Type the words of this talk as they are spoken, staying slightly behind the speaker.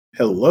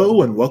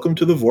Hello and welcome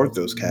to the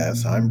Vorthos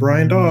Cast. I'm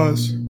Brian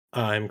Dawes.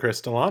 I'm Chris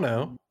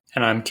Delano.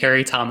 And I'm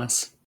Cary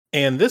Thomas.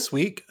 And this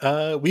week,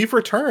 we've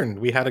returned.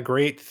 We had a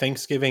great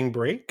Thanksgiving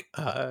break.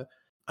 I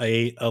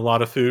ate a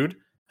lot of food,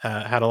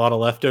 had a lot of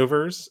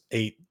leftovers,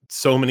 ate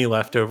so many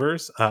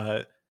leftovers,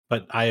 but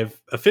I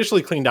have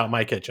officially cleaned out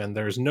my kitchen.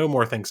 There's no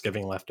more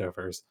Thanksgiving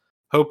leftovers.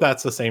 Hope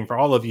that's the same for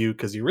all of you,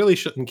 because you really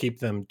shouldn't keep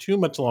them too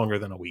much longer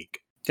than a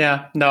week.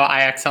 Yeah, no,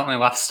 I accidentally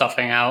left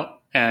stuffing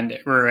out, and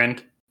it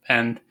ruined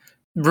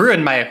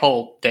my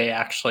whole day,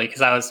 actually,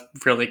 because I was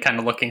really kind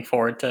of looking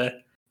forward to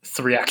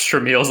 3 extra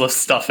meals of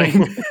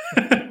stuffing.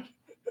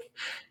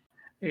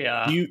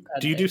 Yeah.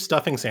 Do you do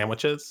stuffing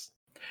sandwiches?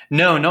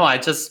 No, I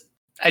just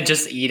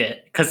eat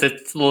it, because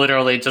it's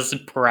literally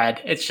just bread.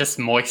 It's just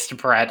moist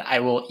bread. I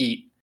will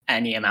eat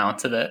any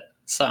amount of it.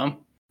 So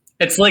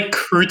it's like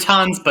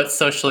croutons, but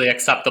socially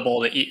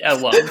acceptable to eat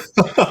alone.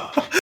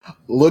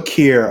 Look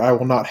here, I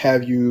will not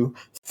have you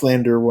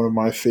slander one of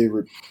my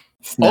favorite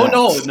snacks.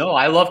 Oh, no,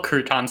 I love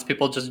croutons.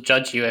 People just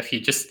judge you if you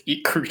just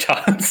eat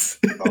croutons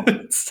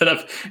instead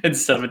of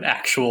an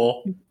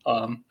actual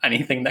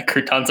anything that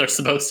croutons are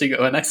supposed to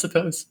go in, I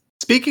suppose.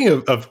 Speaking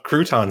of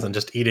croutons and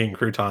just eating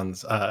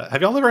croutons,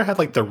 have y'all ever had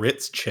like the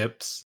Ritz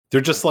chips? They're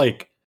just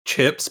like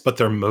chips, but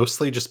they're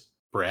mostly just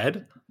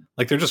bread.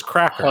 Like they're just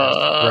crackers,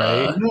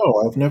 right?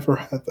 No, I've never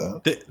had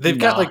that. They've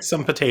got like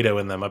some potato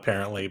in them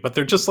apparently, but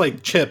they're just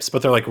like chips,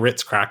 but they're like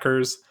Ritz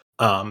crackers.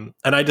 And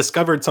I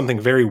discovered something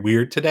very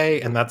weird today,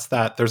 and that's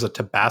that there's a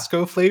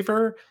Tabasco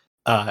flavor.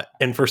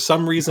 And for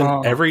some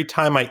reason, every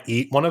time I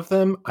eat one of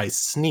them, I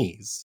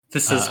sneeze.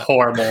 This is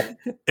horrible.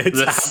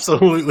 It's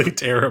absolutely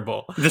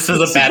terrible. This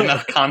is a bad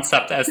enough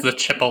concept as the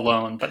chip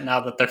alone, but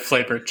now that they're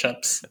flavored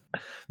chips.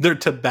 They're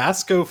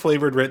Tabasco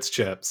flavored Ritz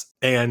chips,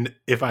 and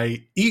if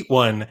I eat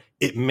one,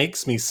 it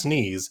makes me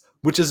sneeze,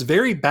 which is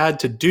very bad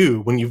to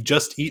do when you've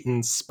just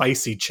eaten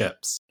spicy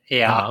chips.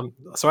 Yeah.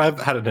 So I've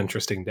had an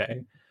interesting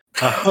day.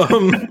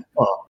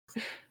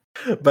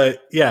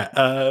 But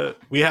yeah,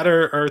 we had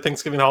our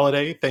Thanksgiving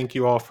holiday. Thank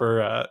you all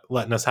for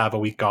letting us have a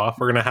week off.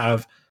 We're going to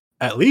have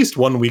at least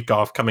 1 week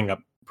off coming up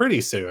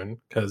pretty soon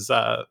because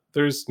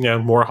there's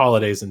more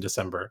holidays in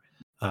December.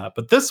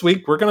 But this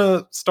week, we're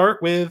going to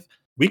start with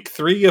week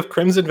 3 of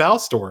Crimson Vow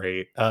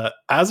story.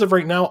 As of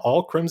right now,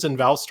 all Crimson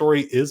Vow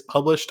story is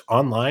published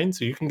online,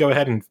 so you can go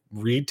ahead and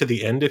read to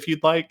the end if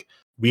you'd like.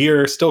 We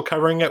are still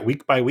covering it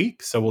week by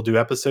week, so we'll do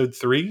episode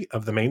 3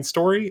 of the main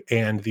story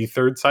and the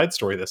 3rd side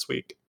story this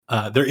week.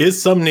 There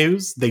is some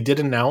news. They did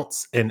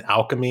announce an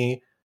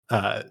alchemy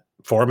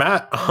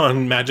format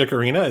on Magic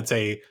Arena. It's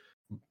a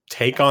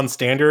take on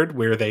standard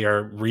where they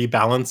are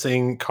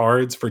rebalancing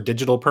cards for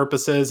digital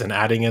purposes and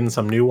adding in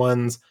some new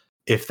ones.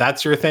 If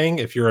that's your thing,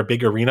 if you're a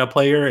big arena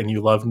player and you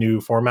love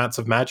new formats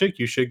of Magic,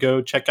 you should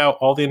go check out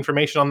all the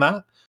information on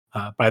that.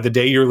 By the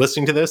day you're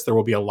listening to this, there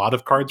will be a lot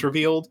of cards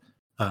revealed.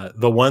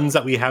 The ones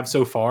that we have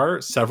so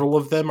far, several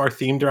of them are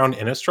themed around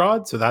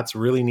Innistrad, so that's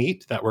really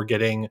neat that we're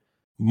getting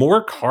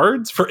more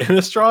cards for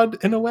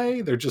Innistrad in a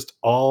way. They're just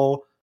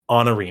all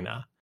on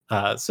Arena.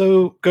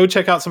 So go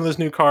check out some of those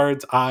new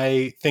cards.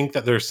 I think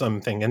that there's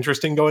something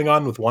interesting going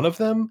on with one of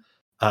them,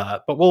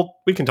 but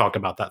we can talk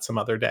about that some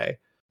other day.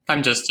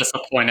 I'm just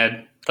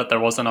disappointed that there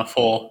wasn't a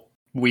full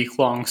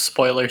week-long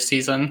spoiler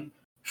season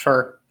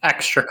for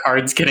extra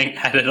cards getting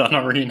added on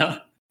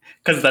Arena,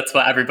 because that's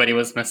what everybody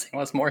was missing,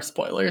 was more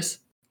spoilers,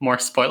 more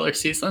spoiler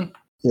season.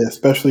 Yeah,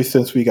 especially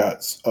since we got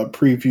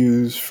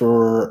previews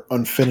for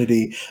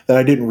Infinity that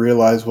I didn't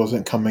realize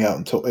wasn't coming out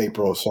until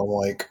April. So I'm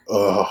like,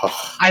 ugh.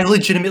 I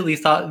legitimately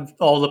thought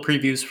all the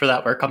previews for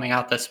that were coming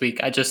out this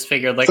week. I just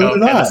figured this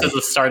is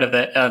the start of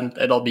it and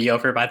it'll be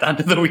over by the end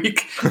of the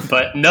week.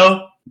 But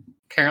no,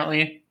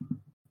 apparently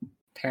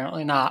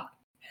not.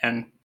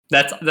 And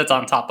that's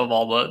on top of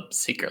all the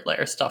secret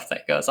layer stuff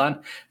that goes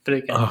on. But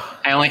again,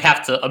 I only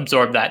have to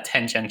absorb that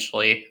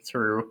tangentially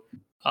through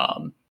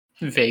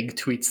vague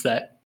tweets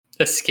that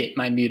escape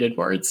my muted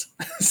words.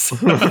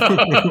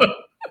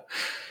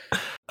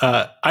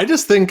 I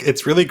just think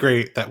it's really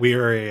great that we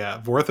are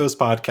a Vorthos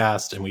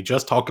podcast and we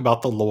just talk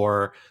about the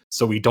lore,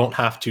 so we don't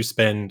have to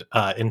spend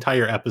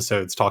entire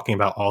episodes talking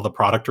about all the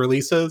product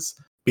releases,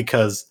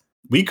 because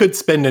we could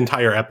spend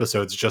entire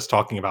episodes just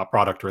talking about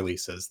product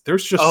releases.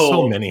 There's just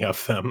so many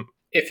of them.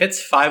 If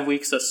it's 5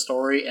 weeks of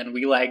story and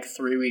we lag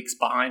 3 weeks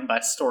behind by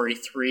story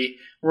 3,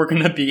 we're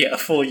going to be a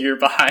full year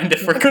behind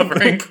if we're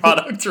covering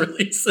product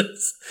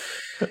releases.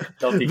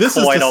 They'll be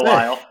quite a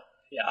while.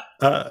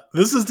 Yeah.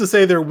 This is to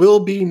say there will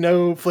be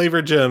no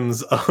flavor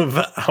gems of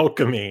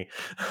alchemy.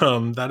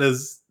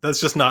 That's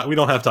just not, we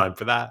don't have time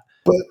for that.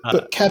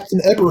 But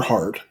Captain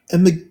Eberhard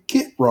and the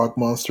Gitrog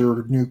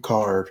monster new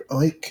card,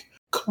 like,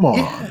 come on.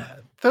 Yeah,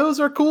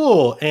 those are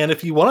cool. And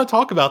if you want to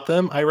talk about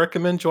them, I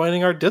recommend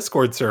joining our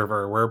Discord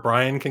server where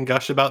Brian can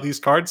gush about these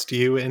cards to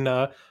you in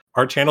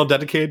our channel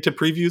dedicated to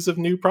previews of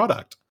new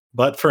product.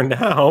 But for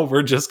now,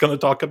 we're just going to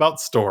talk about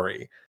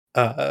story.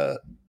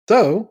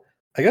 So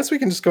I guess we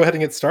can just go ahead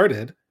and get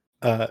started.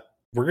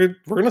 We're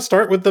going to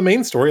start with the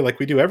main story like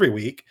we do every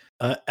week.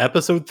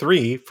 Episode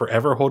 3,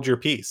 Forever Hold Your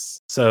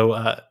Peace.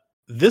 So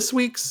this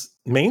week's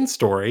main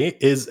story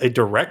is a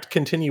direct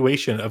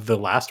continuation of the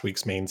last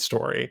week's main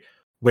story,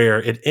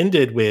 where it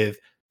ended with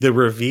the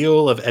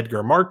reveal of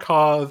Edgar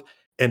Markov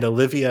and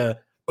Olivia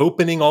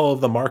opening all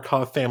of the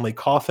Markov family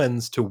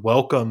coffins to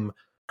welcome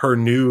her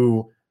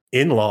new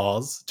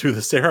in-laws to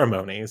the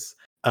ceremonies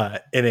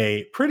in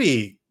a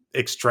pretty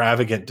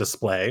extravagant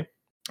display.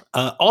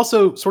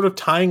 Also sort of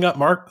tying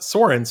up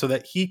Sorin so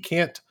that he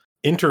can't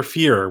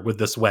interfere with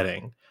this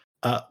wedding.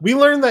 We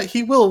learn that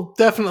he will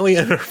definitely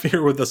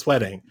interfere with this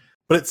wedding,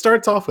 but it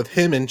starts off with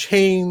him in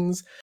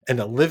chains and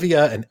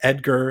Olivia and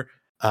Edgar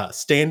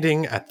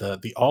standing at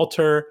the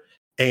altar,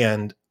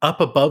 and up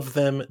above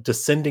them,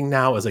 descending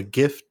now as a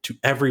gift to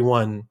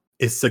everyone,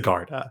 is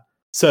Sigarda.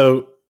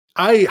 So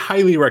I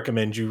highly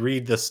recommend you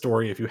read this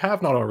story if you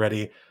have not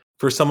already,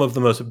 for some of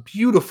the most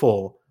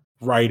beautiful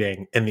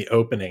writing in the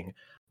opening.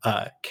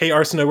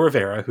 Arsenault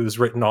Rivera, who's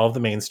written all of the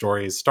main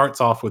stories,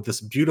 starts off with this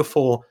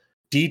beautiful,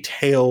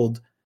 detailed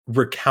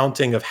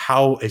recounting of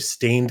how a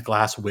stained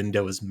glass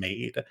window is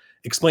made,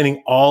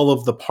 explaining all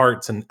of the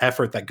parts and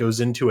effort that goes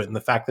into it, and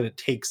the fact that it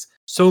takes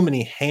so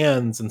many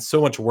hands and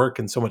so much work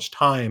and so much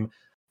time.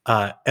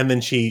 And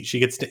then she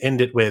gets to end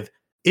it with,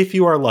 if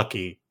you are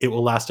lucky, it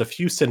will last a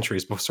few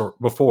centuries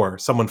before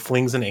someone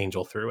flings an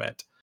angel through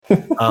it.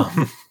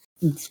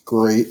 It's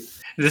great.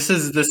 This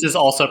is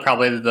also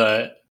probably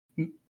the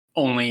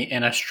only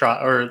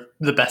Innistrad, or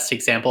the best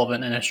example of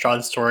an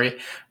Innistrad story,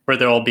 where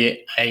there will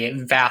be a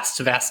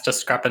vast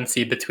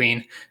discrepancy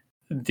between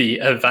the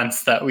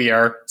events that we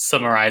are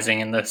summarizing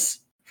in this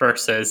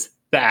versus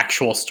the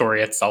actual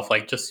story itself.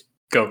 Like, just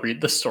go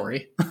read the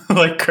story,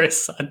 like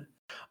Chris said.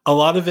 A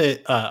lot of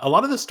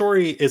the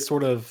story is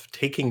sort of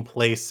taking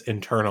place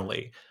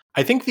internally.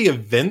 I think the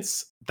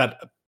events that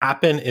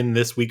happen in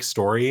this week's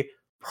story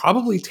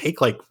probably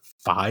take like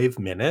 5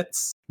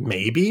 minutes,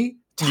 maybe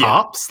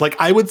tops. Yeah. Like,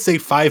 I would say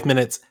 5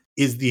 minutes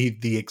is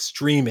the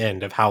extreme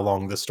end of how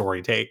long the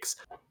story takes,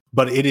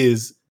 but it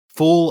is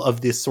full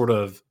of this sort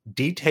of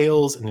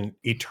details and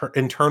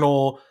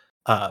internal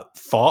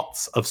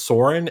thoughts of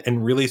Sorin,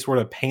 and really sort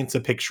of paints a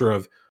picture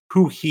of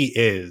who he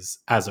is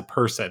as a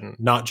person,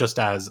 not just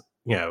as,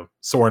 you know,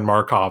 Sorin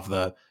Markov,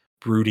 the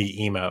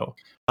broody emo.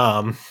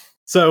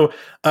 So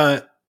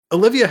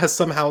Olivia has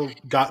somehow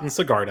gotten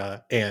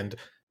Sigarda and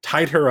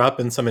tied her up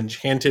in some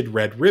enchanted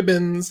red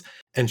ribbons,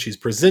 and she's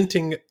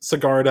presenting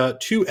Sigarda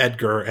to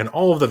Edgar and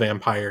all of the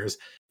vampires,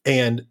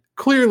 and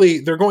clearly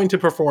they're going to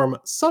perform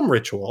some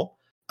ritual,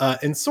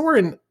 and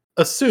Sorin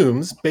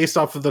assumes, based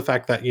off of the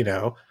fact that, you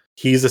know,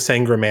 he's a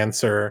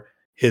sangromancer,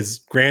 his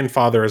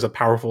grandfather is a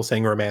powerful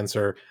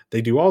sangromancer,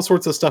 they do all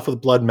sorts of stuff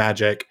with blood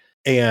magic,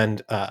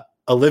 and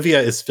Olivia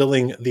is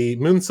filling the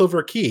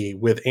Moonsilver Key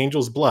with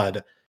angel's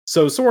blood.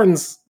 So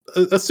Sorin's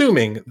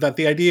assuming that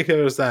the idea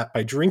here is that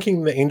by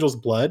drinking the angel's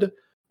blood,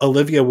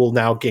 Olivia will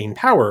now gain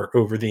power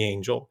over the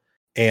angel.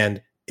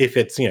 And if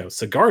it's, you know,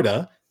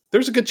 Sigarda,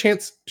 there's a good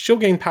chance she'll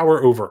gain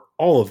power over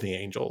all of the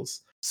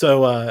angels.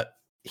 So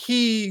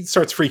he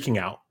starts freaking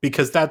out,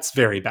 because that's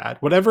very bad.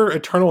 Whatever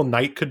Eternal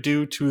Night could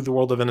do to the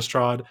world of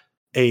Innistrad,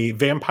 a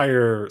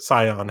vampire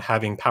scion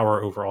having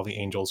power over all the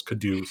angels could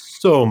do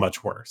so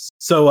much worse.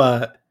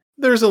 So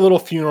there's a little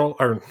funeral.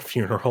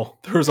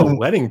 There's a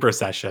wedding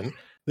procession.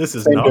 This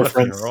is not a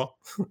funeral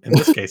in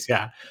this case,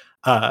 yeah.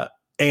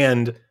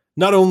 And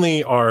not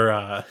only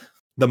are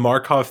the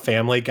Markov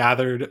family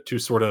gathered to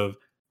sort of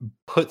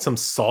put some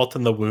salt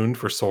in the wound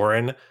for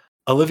Sorin,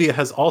 Olivia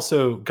has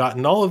also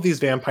gotten all of these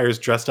vampires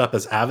dressed up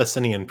as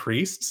Abyssinian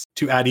priests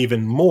to add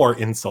even more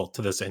insult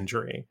to this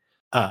injury.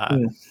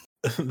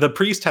 The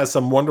priest has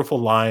some wonderful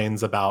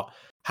lines about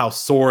how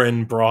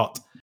Sorin brought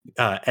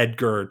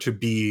Edgar to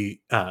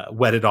be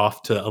wedded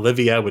off to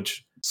Olivia,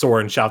 which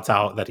Sorin shouts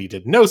out that he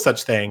did no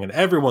such thing, and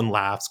everyone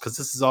laughs because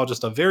this is all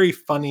just a very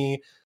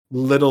funny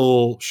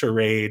little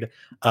charade.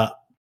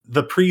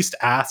 The priest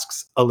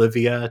asks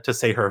Olivia to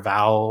say her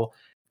vow,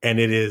 and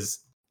it is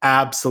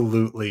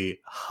absolutely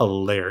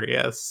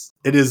hilarious.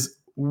 It is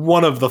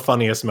one of the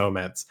funniest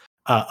moments.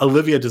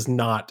 Olivia does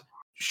not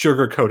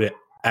sugarcoat it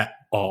at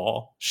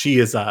all. She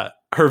is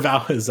her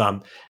vow is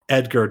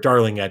Edgar,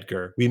 darling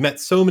Edgar, we met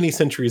so many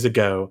centuries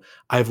ago,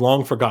 I've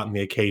long forgotten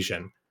the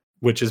occasion,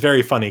 which is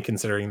very funny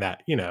considering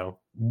that, you know,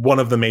 one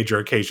of the major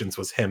occasions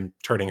was him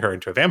turning her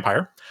into a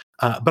vampire.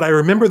 But I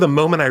remember the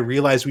moment I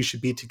realized we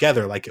should be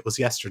together like it was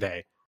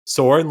yesterday.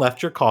 Sorin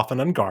left your coffin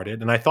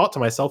unguarded, and I thought to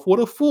myself,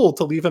 what a fool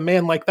to leave a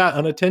man like that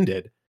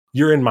unattended.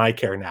 You're in my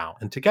care now,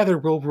 and together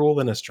we'll rule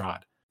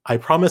Innistrad. I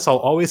promise I'll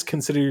always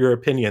consider your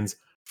opinions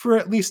for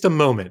at least a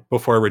moment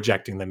before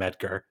rejecting them,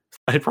 Edgar.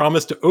 I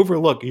promise to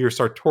overlook your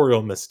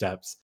sartorial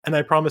missteps, and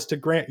I promise to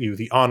grant you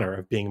the honor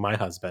of being my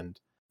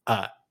husband.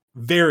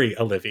 Very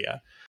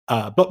Olivia.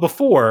 But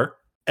before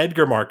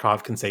Edgar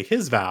Markov can say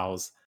his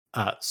vows,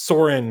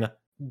 Sorin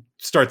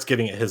starts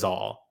giving it his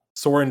all.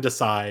 Sorin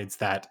decides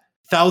that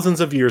thousands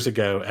of years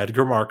ago,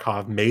 Edgar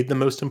Markov made the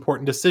most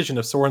important decision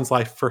of Sorin's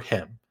life for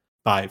him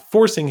by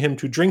forcing him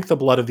to drink the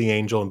blood of the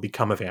angel and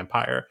become a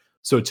vampire.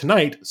 So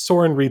tonight,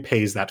 Sorin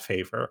repays that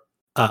favor.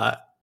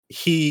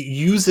 He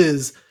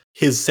uses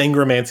his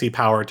sangromancy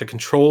power to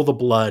control the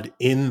blood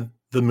in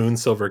the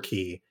Moonsilver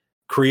Key,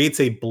 creates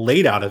a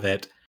blade out of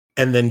it,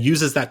 and then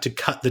uses that to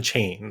cut the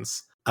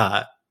chains.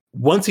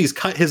 Once he's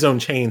cut his own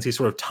chains, he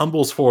sort of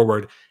tumbles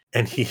forward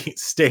and he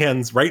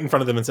stands right in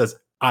front of them and says,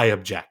 "I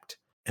object."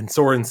 And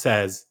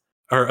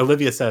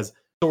Olivia says,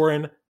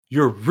 "Sorin,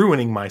 you're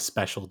ruining my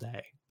special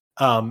day."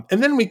 And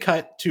then we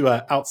cut to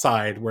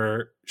outside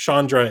where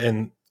Chandra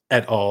and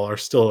et al. Are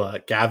still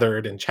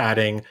gathered and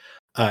chatting.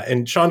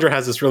 And Chandra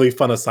has this really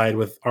fun aside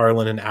with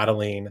Arlen and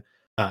Adeline.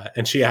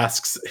 And she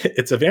asks,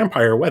 "It's a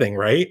vampire wedding,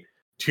 right?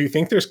 Do you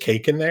think there's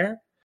cake in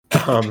there?"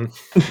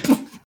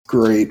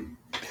 Great.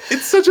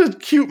 It's such a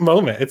cute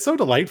moment. It's so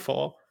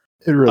delightful.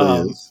 It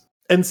really is.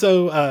 And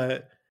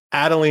so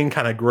Adeline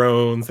kind of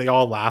groans. They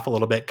all laugh a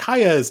little bit.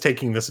 Kaya is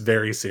taking this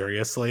very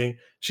seriously.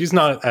 She's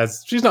not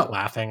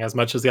laughing as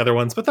much as the other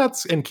ones, but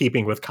that's in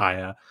keeping with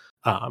Kaya.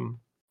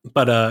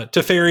 But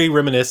Teferi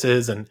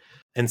reminisces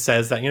and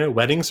says that,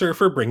 weddings are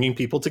for bringing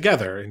people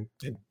together, and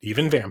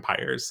even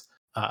vampires.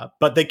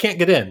 But they can't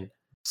get in.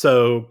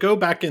 So go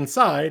back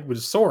inside,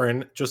 with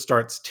Sorin just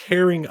starts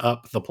tearing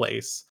up the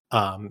place.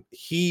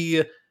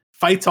 He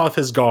fights off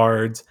his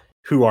guards,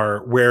 who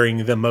are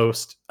wearing the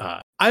most,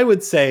 I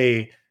would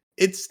say,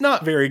 it's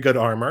not very good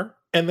armor,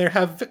 and they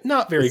have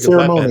not very good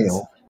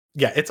weapons.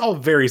 Yeah, it's all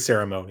very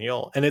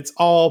ceremonial, and it's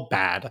all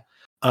bad.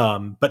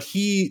 But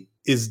he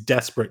is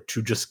desperate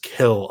to just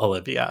kill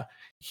Olivia.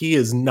 He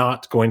is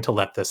not going to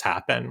let this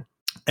happen.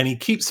 And he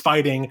keeps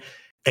fighting,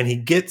 and he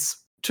gets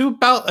to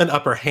about an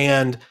upper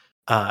hand,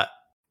 and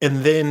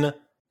then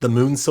the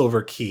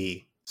Moonsilver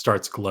Key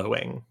starts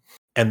glowing.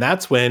 And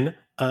that's when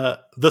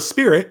the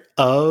spirit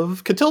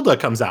of Catilda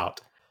comes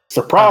out.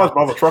 Surprise,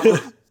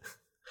 motherfucker.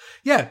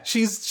 Yeah,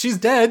 she's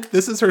dead.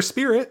 This is her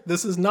spirit.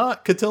 This is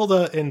not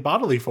Catilda in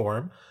bodily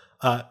form.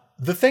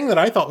 The thing that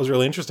I thought was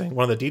really interesting,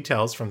 one of the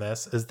details from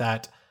this, is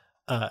that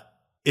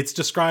it's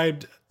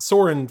described,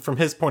 Sorin, from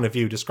his point of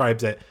view,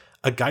 describes it,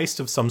 a geist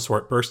of some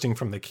sort bursting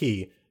from the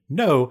key.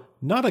 No,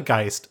 not a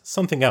geist,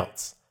 something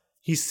else.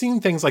 He's seen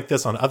things like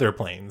this on other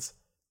planes.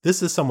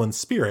 This is someone's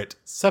spirit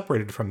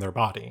separated from their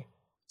body.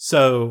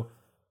 So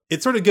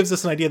it sort of gives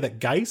us an idea that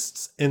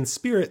geists and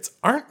spirits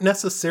aren't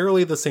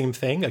necessarily the same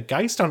thing. A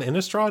geist on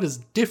Innistrad is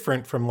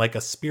different from like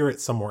a spirit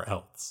somewhere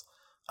else,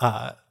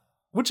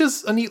 which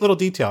is a neat little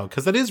detail,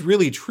 because that is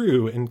really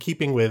true in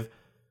keeping with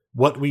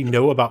what we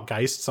know about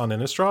geists on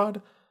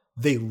Innistrad.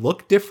 They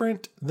look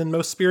different than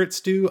most spirits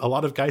do. A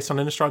lot of geists on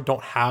Innistrad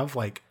don't have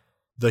like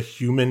the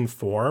human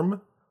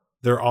form.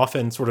 They're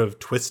often sort of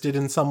twisted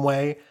in some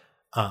way.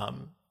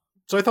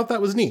 So I thought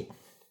that was neat.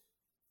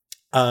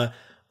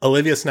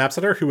 Olivia snaps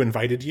at her, "Who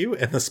invited you?"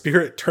 And the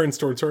spirit turns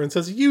towards her and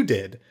says, "You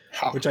did,"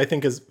 which I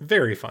think is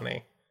very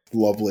funny.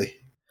 Lovely.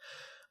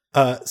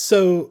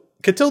 So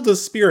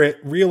Catilda's spirit,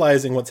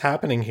 realizing what's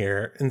happening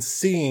here and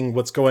seeing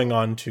what's going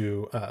on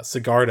to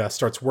Sigarda,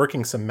 starts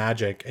working some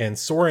magic, and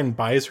Sorin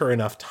buys her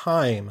enough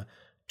time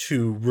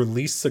to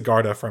release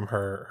Sigarda from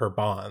her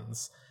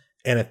bonds.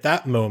 And at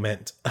that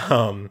moment,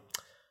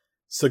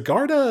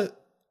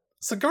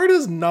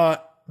 Sigarda's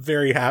not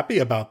very happy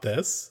about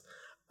this.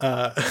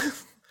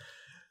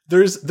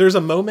 There's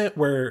a moment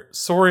where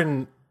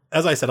Sorin,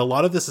 as I said, a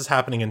lot of this is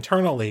happening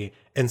internally,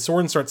 and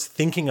Sorin starts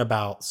thinking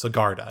about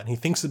Sigarda, and he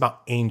thinks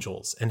about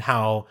angels, and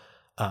how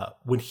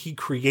when he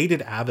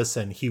created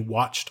Avacyn, he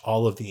watched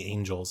all of the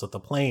angels at the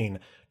plane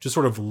to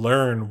sort of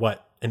learn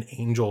what an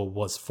angel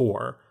was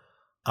for.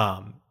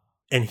 And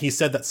he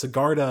said that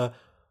Sigarda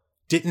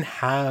didn't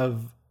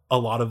have a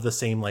lot of the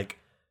same, like,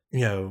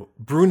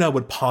 Bruna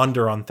would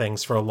ponder on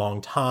things for a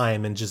long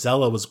time, and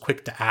Gisela was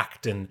quick to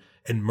act and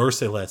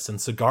merciless, and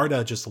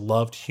Sigarda just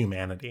loved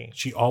humanity.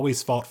 She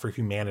always fought for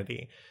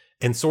humanity.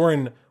 And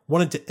Sorin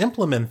wanted to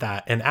implement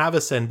that in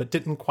Avacyn, but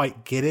didn't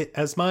quite get it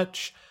as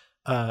much.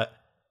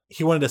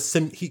 He wanted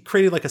he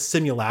created like a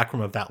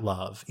simulacrum of that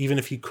love, even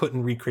if he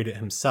couldn't recreate it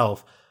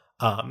himself.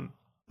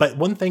 But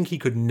one thing he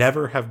could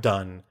never have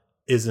done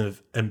is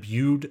have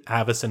imbued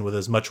Avacyn with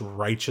as much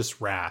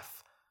righteous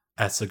wrath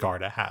as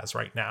Sigarda has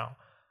right now.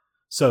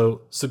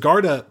 So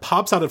Sigarda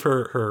pops out of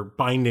her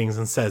bindings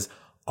and says,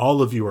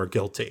 "All of you are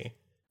guilty."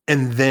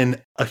 And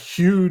then a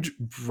huge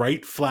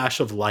bright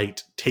flash of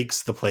light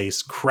takes the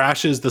place,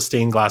 crashes the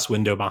stained glass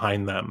window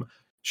behind them,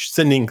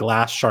 sending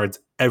glass shards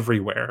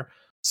everywhere.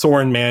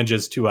 Sorin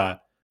manages to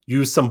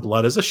use some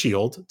blood as a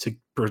shield to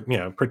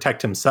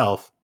protect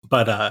himself,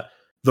 but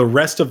the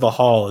rest of the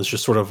hall is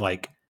just sort of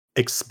like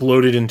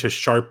exploded into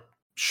sharp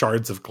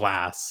shards of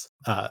glass,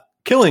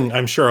 killing,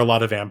 I'm sure, a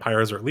lot of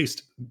vampires, or at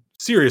least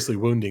seriously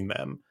wounding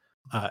them.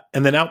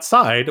 And then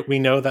outside, we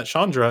know that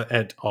Chandra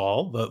et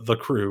al., the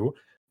crew,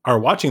 are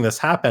watching this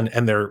happen,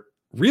 and they're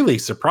really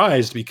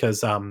surprised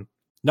because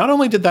not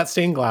only did that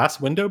stained glass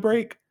window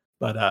break,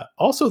 but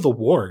also the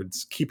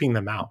wards keeping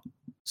them out.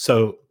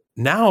 So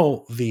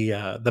now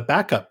the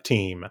backup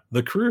team,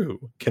 the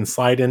crew, can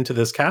slide into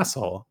this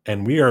castle,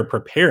 and we are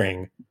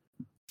preparing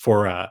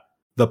for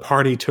the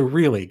party to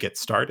really get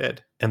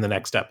started in the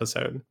next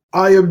episode.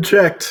 I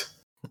object.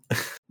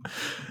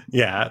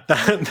 Yeah,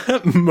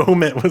 that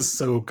moment was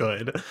so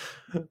good.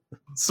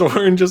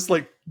 Sorin just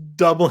like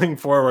doubling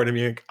forward and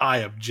being like, I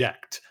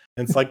object.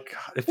 And it's like,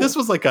 if this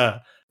was like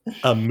a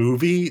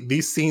movie,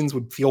 these scenes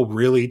would feel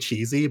really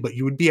cheesy, but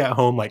you would be at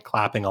home like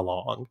clapping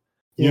along.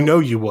 You know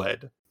you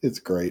would. It's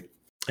great.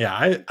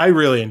 Yeah, I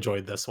really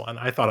enjoyed this one.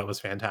 I thought it was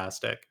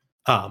fantastic.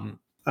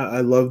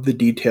 I love the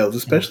details,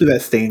 especially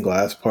that stained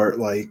glass part.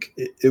 Like,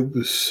 it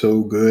was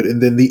so good.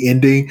 And then the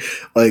ending,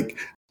 like,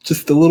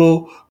 just the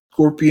little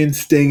scorpion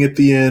sting at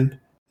the end.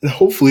 And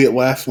hopefully it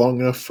lasts long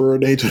enough for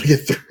an angel to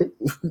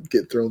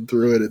get thrown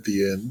through it at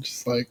the end.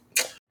 Just like,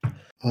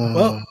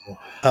 well,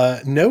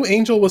 no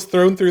angel was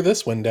thrown through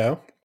this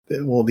window.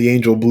 Well, the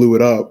angel blew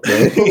it up.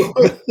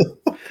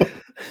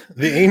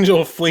 The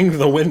angel flinged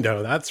the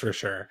window, that's for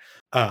sure.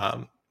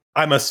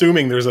 I'm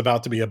assuming there's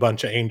about to be a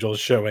bunch of angels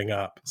showing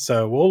up,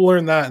 so we'll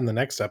learn that in the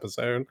next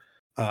episode.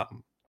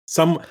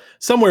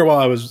 Somewhere while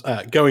I was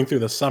going through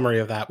the summary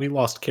of that, we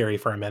lost Cary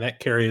for a minute.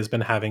 Cary has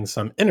been having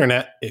some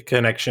internet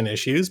connection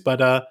issues,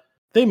 but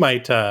they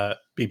might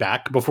be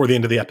back before the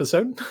end of the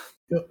episode.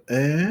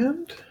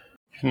 And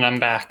I'm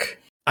back.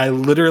 I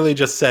literally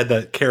just said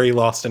that Cary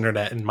lost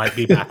internet and might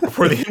be back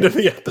before the end of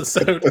the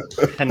episode.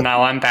 And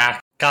now I'm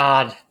back.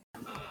 God.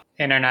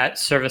 Internet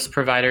service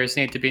providers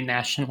need to be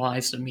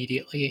nationalized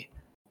immediately.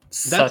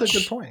 That's a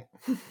good point.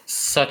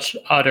 Such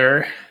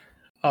utter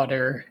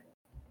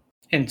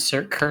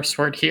insert curse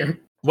word here.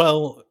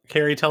 Well,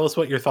 Cary, tell us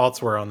what your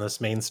thoughts were on this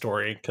main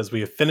story, because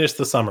we have finished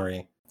the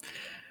summary.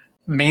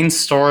 Main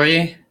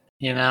story,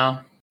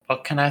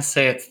 what can I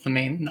say? It's the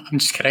main... No, I'm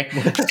just kidding.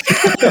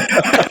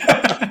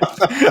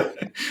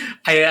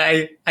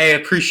 I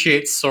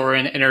appreciate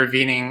Sorin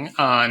intervening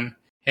on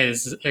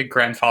his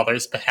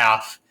grandfather's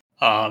behalf.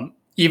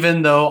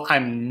 Even though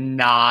I'm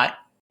not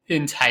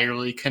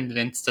entirely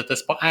convinced at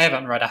this point, I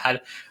haven't read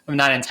ahead. I'm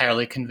not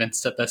entirely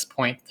convinced at this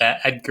point that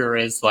Edgar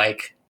is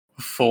like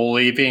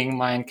fully being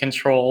mind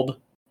controlled.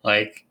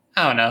 Like,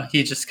 I don't know.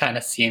 He just kind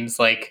of seems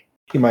like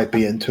he might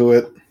be into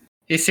it.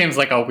 He seems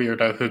like a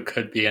weirdo who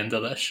could be into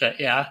this shit.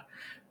 Yeah.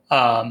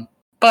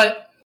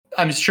 But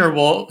I'm sure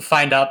we'll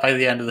find out by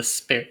the end of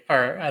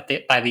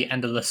the by the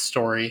end of the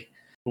story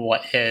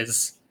what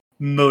his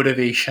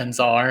motivations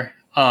are.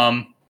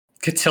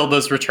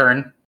 Catilda's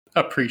return,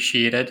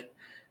 appreciated.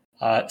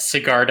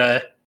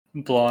 Sigarda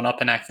blowing up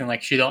and acting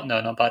like she don't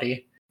know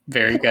nobody,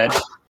 very good.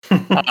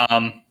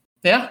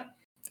 Yeah,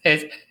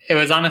 it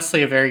was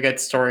honestly a very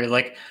good story.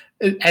 Like,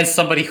 as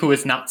somebody who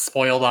is not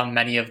spoiled on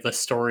many of the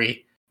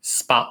story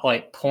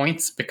spotlight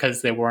points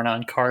because they weren't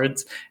on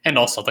cards, and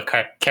also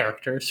the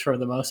characters for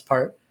the most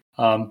part,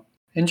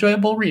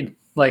 enjoyable read.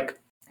 Like,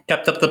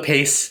 kept up the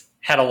pace,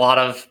 had a lot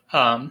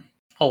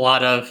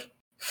of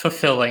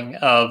fulfilling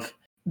of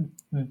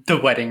the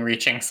wedding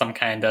reaching some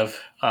kind of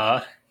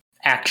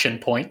action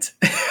point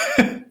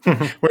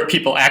where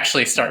people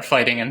actually start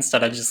fighting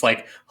instead of just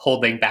like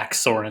holding back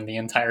Sorin the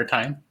entire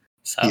time.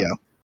 So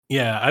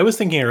yeah, I was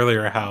thinking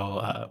earlier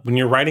how when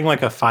you're writing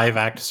like a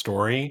 5-act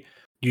story,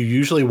 you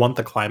usually want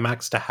the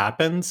climax to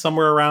happen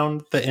somewhere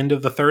around the end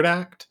of the third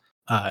act,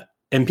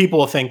 and people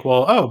will think,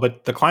 well,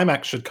 but the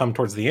climax should come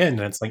towards the end,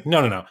 and it's like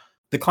no.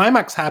 The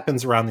climax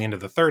happens around the end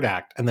of the third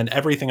act, and then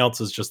everything else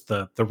is just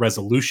the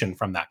resolution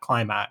from that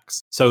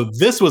climax. So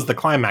this was the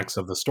climax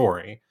of the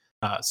story.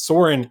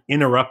 Sorin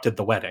interrupted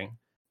the wedding.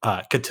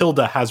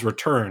 Catilda has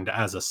returned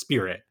as a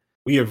spirit.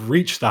 We have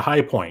reached the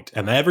high point,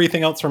 and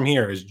everything else from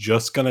here is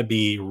just going to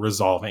be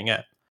resolving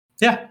it.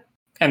 Yeah,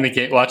 and the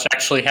Gatewatch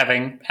actually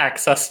having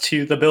access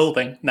to the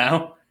building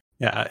now.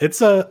 Yeah,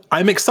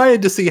 I'm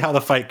excited to see how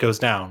the fight goes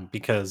down,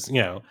 because,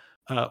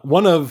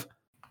 one of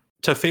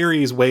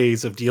Teferi's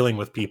ways of dealing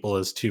with people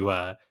is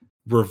to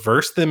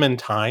reverse them in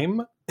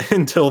time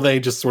until they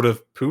just sort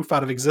of poof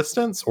out of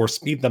existence or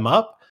speed them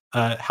up.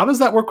 How does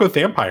that work with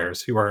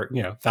vampires who are,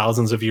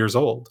 thousands of years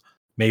old?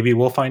 Maybe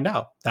we'll find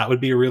out. That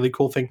would be a really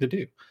cool thing to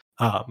do.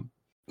 I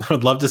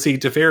would love to see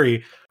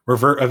Teferi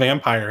revert a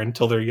vampire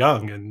until they're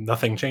young and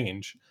nothing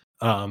change.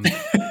 But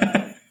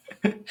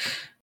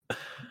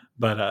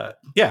I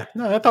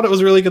thought it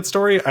was a really good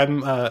story.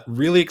 I'm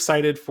really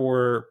excited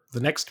for the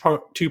next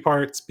two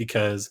parts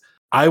because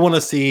I want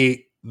to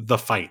see the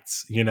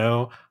fights,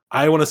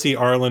 I want to see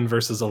Arlen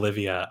versus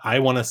Olivia. I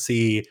want to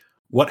see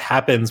what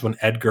happens when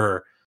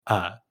Edgar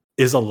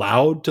is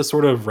allowed to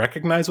sort of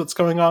recognize what's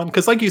going on.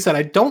 Because like you said,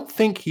 I don't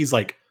think he's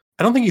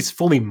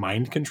fully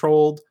mind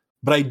controlled,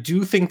 but I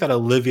do think that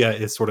Olivia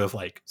is sort of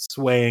like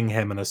swaying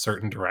him in a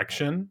certain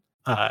direction,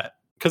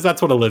 because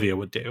that's what Olivia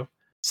would do.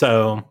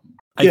 So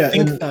I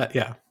think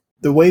that,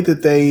 the way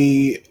that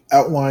they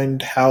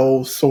outlined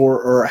how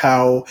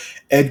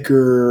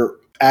Edgar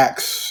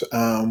acts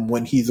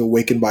when he's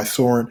awakened by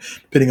Sorin,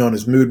 depending on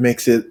his mood,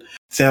 makes it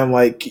sound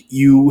like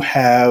you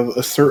have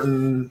a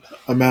certain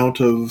amount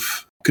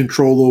of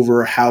control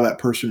over how that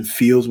person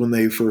feels when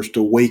they first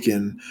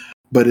awaken,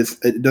 but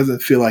it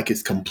doesn't feel like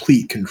it's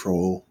complete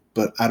control.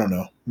 But I don't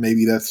know.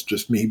 Maybe that's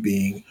just me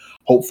being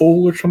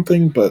hopeful or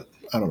something, but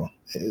I don't know.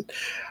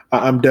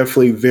 I'm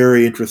definitely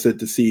very interested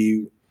to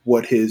see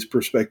what his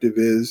perspective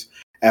is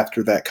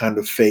after that kind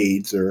of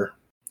fades.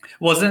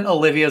 Wasn't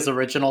Olivia's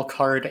original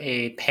card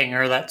a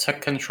panger that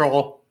took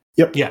control?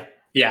 Yep.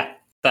 Yeah.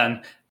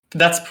 Then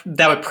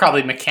that would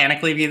probably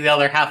mechanically be the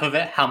other half of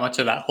it. How much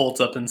of that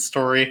holds up in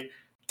story,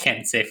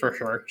 can't say for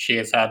sure. She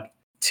has had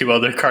 2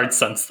 other cards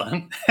since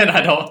then, and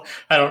I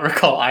don't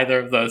recall either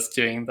of those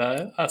doing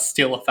the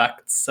steal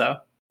effects. So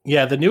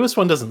yeah, the newest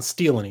one doesn't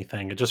steal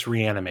anything; it just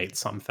reanimates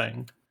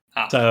something.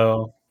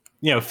 So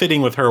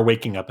fitting with her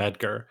waking up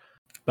Edgar.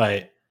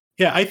 But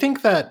yeah, I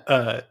think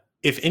that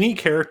if any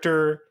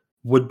character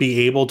would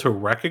be able to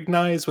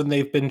recognize when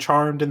they've been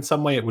charmed in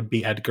some way, it would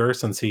be Edgar,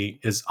 since he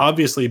is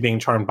obviously being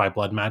charmed by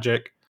blood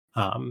magic.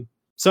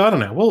 So I don't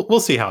know. We'll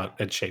see how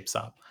it shapes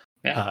up.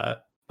 Yeah.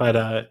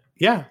 But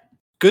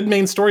good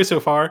main story so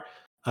far.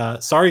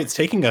 Sorry it's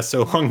taking us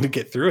so long to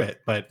get through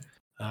it, but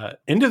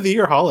end of the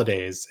year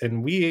holidays,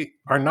 and we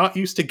are not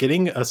used to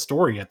getting a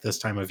story at this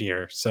time of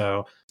year.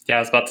 So yeah, I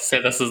was about to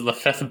say this is the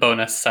 5th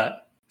bonus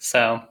set,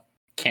 so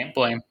can't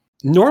blame.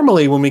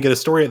 Normally, when we get a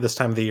story at this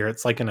time of the year,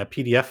 it's like in a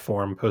PDF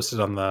form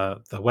posted on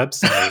the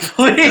website.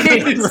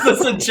 Please,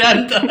 this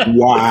agenda.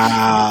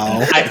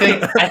 Wow.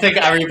 I think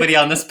everybody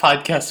on this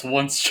podcast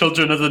wants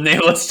Children of the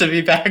Nameless to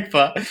be back,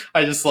 but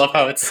I just love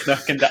how it's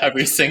snuck into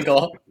every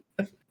single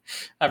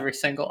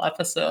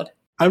episode.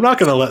 I'm not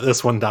going to let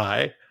this one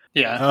die.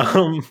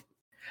 Yeah.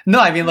 No,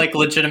 I mean, like,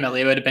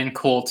 legitimately, it would have been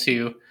cool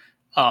to.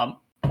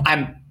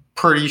 I'm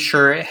pretty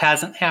sure it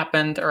hasn't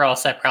happened, or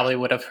else I probably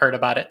would have heard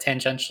about it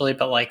tangentially.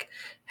 But like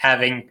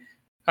having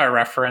a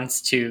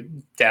reference to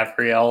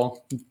Davriel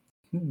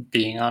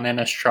being on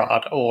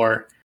Innistrad,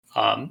 or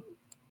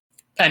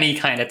any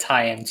kind of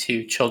tie-in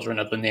to Children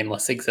of the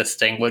Nameless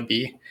existing would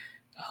be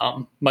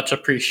much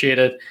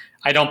appreciated.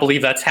 I don't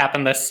believe that's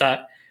happened this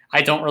set.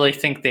 I don't really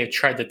think they've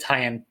tried to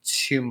tie in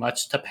too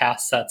much to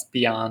past sets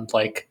beyond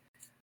like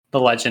the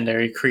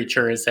legendary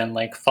creatures and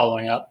like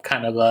following up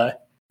kind of a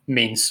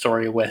main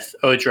story with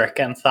Odric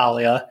and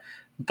Thalia.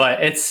 But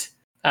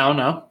I don't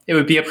know, it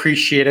would be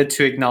appreciated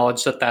to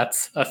acknowledge that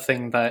that's a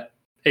thing that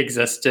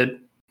existed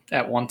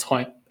at one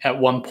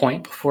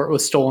point before it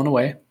was stolen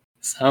away.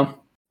 So,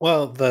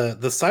 well,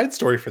 the side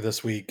story for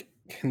this week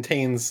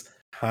contains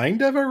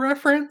kind of a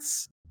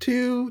reference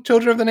to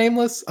Children of the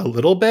Nameless, a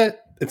little bit.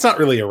 It's not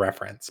really a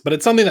reference, but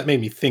it's something that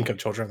made me think of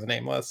Children of the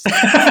Nameless.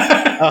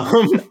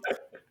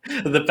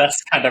 The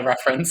best kind of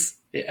reference.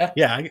 Yeah.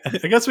 I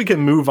guess we can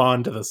move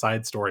on to the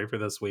side story for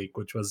this week,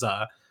 which was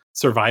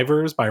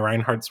Survivors by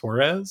Reinhardt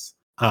Suarez.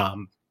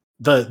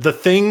 The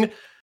thing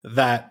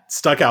that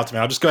stuck out to me,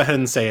 I'll just go ahead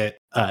and say it.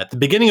 At the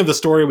beginning of the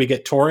story, we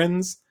get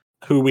Torrens,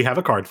 who we have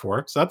a card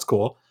for, so that's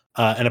cool.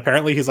 And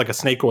apparently he's like a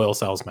snake oil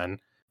salesman.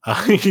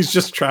 He's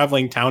just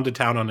traveling town to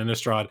town on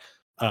Innistrad,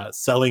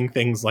 selling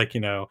things like,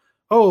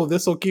 oh,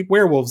 this will keep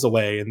werewolves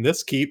away, and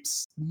this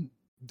keeps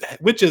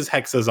witches'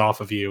 hexes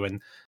off of you,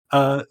 and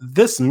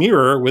this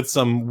mirror with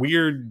some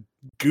weird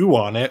goo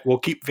on it will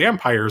keep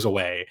vampires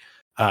away.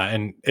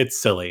 And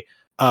it's silly.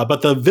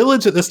 But the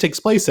village that this takes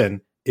place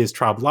in is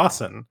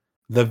Traublassen.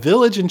 The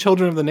village in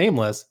Children of the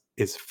Nameless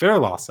is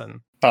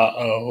Fairlawson.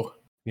 Uh-oh.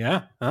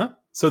 Yeah.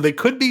 So they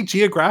could be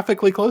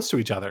geographically close to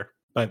each other.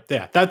 But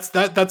yeah, that's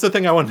the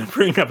thing I wanted to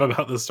bring up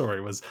about the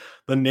story, was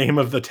the name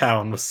of the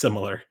town was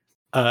similar.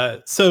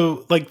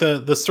 So like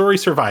the story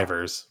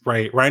Survivors,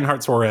 right?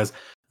 Reinhardt Suarez.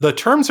 The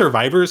term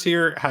survivors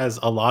here has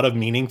a lot of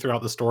meaning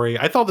throughout the story.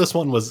 I thought this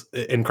one was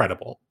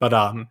incredible,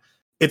 but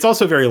it's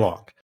also very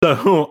long.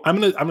 So I'm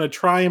gonna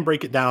try and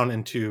break it down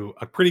into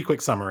a pretty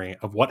quick summary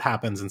of what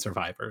happens in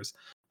Survivors.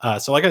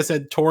 So like I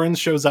said, Torrens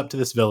shows up to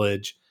this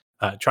village,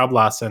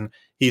 Traublassen.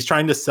 He's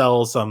trying to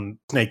sell some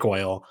snake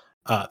oil.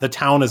 The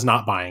town is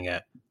not buying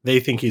it.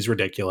 They think he's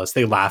ridiculous.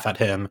 They laugh at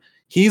him.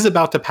 He's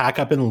about to pack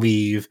up and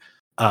leave.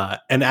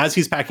 And as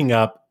he's packing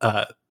up,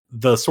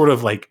 the sort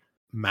of like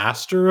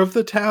master of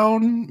the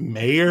town,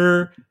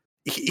 mayor,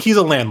 he's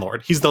a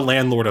landlord. He's the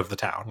landlord of the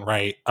town,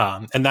 right?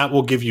 And that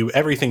will give you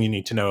everything you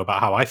need to know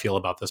about how I feel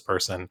about this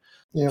person,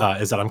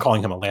 is that I'm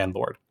calling him a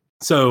landlord.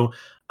 So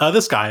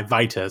this guy,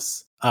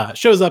 Vitus,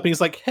 shows up and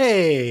he's like,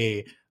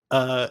 hey,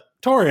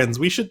 Torrens,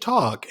 we should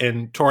talk.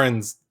 And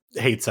Torrens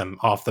hates him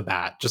off the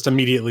bat. Just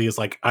immediately is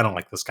like, I don't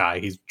like this guy.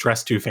 He's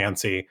dressed too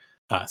fancy,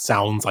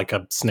 sounds like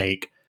a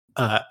snake.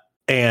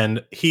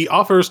 And he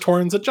offers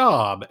Torrens a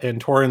job,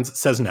 and Torrens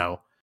says no.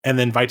 And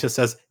then Vitus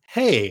says,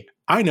 hey,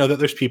 I know that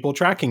there's people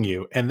tracking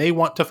you and they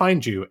want to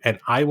find you, and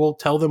I will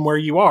tell them where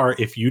you are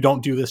if you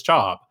don't do this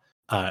job.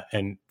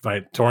 And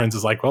Torrens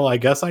is like, well, I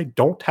guess I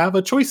don't have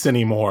a choice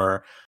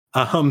anymore.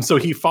 So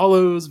he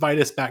follows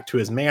Vitus back to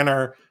his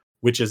manor,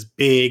 which is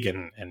big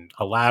and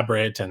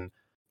elaborate and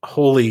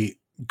wholly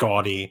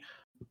gaudy.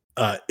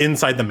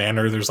 Inside the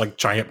manor, there's like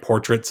giant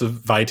portraits of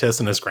Vitus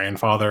and his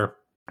grandfather.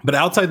 But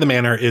outside the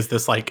manor is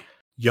this like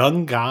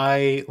young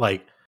guy.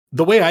 Like,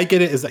 the way I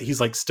get it is that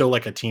he's like still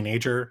like a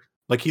teenager.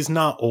 Like, he's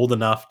not old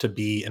enough to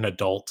be an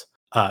adult,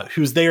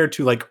 who's there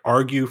to like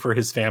argue for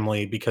his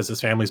family because his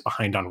family's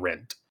behind on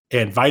rent.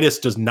 And Vitus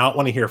does not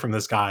want to hear from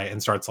this guy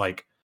and starts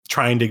like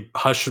trying to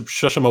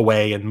shush him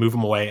away and move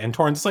him away. And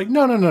Torrens is like,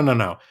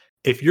 no.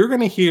 if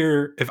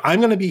I'm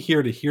going to be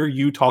here to hear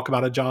you talk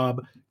about a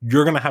job,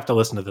 you're going to have to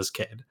listen to this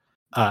kid.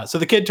 So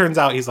the kid turns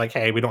out he's like,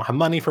 hey, we don't have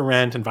money for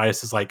rent. And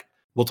Vitus is like,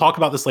 we'll talk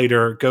about this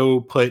later.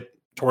 Go put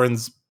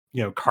Torin's,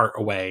 cart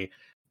away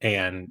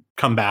and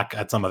come back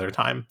at some other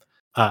time.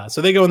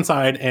 So they go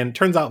inside, and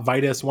turns out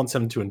Vitus wants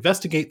him to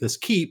investigate this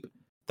keep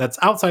that's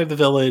outside the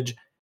village,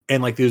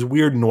 and like these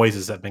weird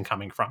noises have been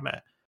coming from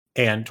it.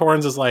 And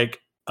Torrens is like,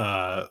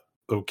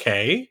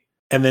 okay.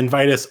 And then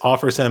Vitus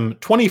offers him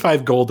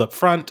 25 gold up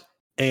front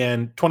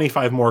and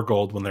 25 more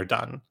gold when they're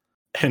done.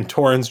 And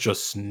Torrens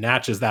just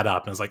snatches that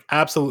up and is like,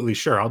 absolutely,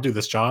 sure, I'll do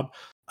this job.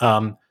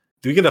 Do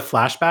we get a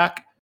flashback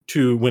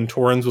to when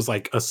Torrens was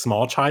like a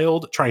small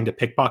child trying to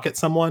pickpocket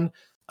someone,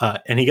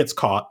 and he gets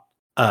caught.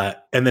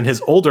 And then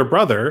his older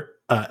brother,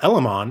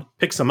 Elamon,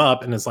 picks him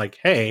up and is like,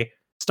 hey,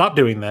 stop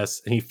doing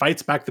this. And he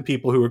fights back the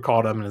people who were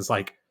called him and is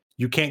like,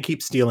 you can't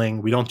keep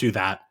stealing. We don't do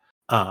that.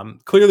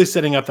 Clearly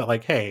setting up that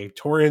like, hey,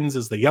 Torrens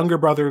is the younger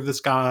brother of this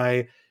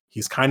guy.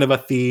 He's kind of a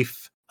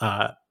thief.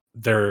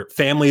 Their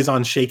family's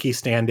on shaky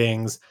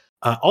standings.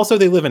 Also,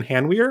 they live in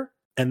Hanweir,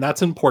 and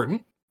that's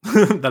important.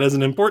 That is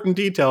an important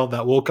detail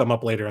that will come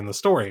up later in the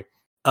story.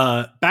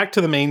 Back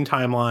to the main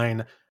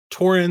timeline.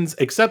 Torrens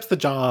accepts the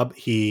job.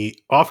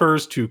 He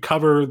offers to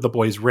cover the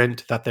boys'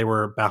 rent that they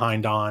were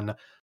behind on.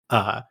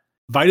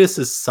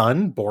 Vitus's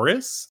son,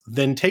 Boris,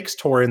 then takes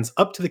Torrens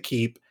up to the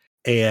keep,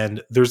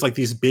 and there's like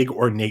these big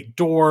ornate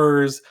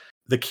doors.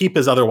 The keep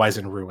is otherwise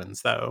in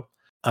ruins, though.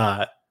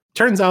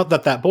 Turns out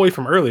that boy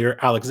from earlier,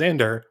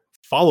 Alexander,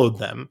 followed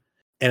them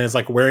and is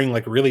like wearing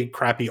like really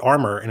crappy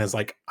armor and is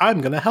like,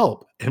 I'm going to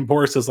help. And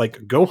Boris is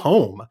like, go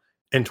home.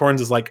 And Torrens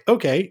is like,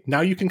 okay,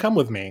 now you can come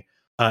with me.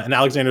 And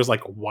Alexander's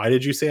like, why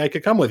did you say I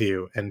could come with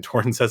you? And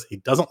Torrens says he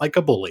doesn't like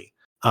a bully.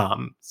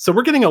 So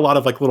we're getting a lot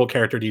of like little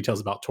character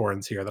details about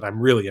Torrens here that I'm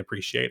really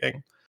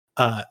appreciating.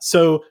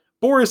 So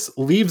Boris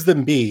leaves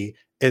them be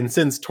and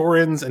sends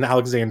Torrens and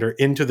Alexander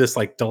into this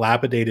like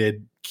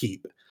dilapidated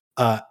keep.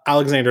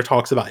 Alexander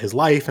talks about his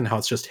life and how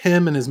it's just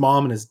him and his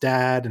mom and his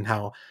dad, and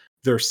how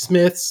they're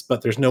smiths,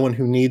 but there's no one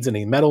who needs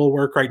any metal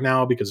work right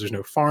now because there's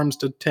no farms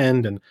to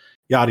tend, and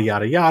yada,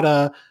 yada,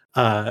 yada.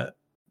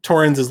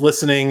 Torrens is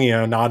listening,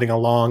 nodding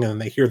along,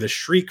 and they hear this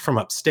shriek from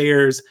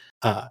upstairs.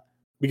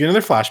 We get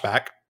another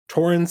flashback.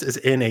 Torrens is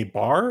in a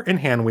bar in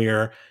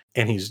Hanweir,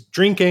 and he's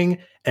drinking,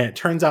 and it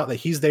turns out that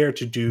he's there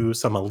to do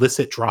some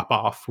illicit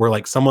drop-off, where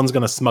like someone's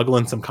going to smuggle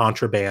in some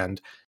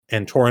contraband,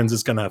 and Torrens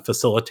is going to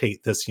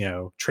facilitate this,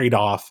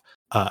 trade-off,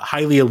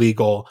 highly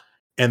illegal.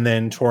 And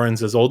then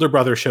Torrens' older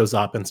brother shows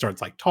up and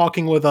starts like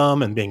talking with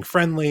them and being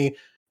friendly.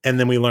 And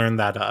then we learn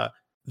that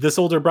this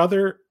older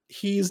brother,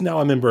 he's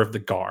now a member of the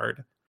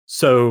guard.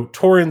 So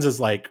Torrens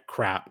is like,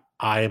 crap,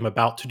 I am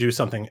about to do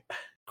something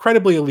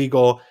incredibly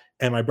illegal,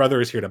 and my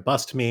brother is here to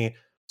bust me.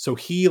 So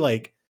he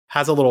like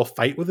has a little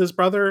fight with his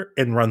brother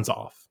and runs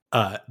off.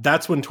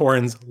 That's when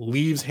Torrens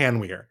leaves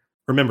Hanweir.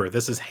 Remember,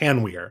 this is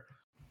Hanweir.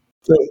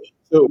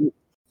 So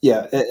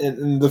yeah,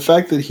 and the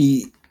fact that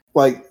he,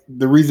 like,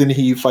 the reason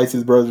he fights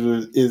his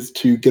brother is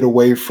to get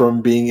away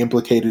from being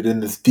implicated in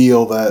this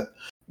deal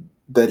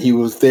that he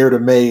was there to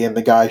make, and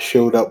the guy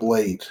showed up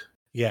late.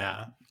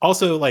 Yeah.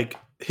 Also, like,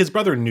 his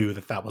brother knew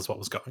that was what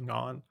was going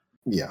on.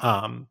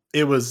 Yeah.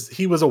 He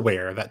was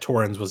aware that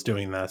Torrens was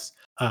doing this.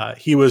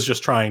 He was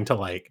just trying to,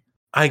 like,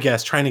 I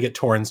guess, trying to get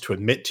Torrens to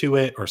admit to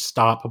it or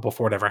stop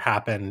before it ever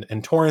happened.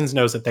 And Torrens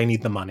knows that they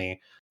need the money.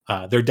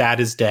 Their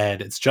dad is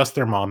dead. It's just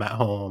their mom at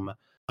home.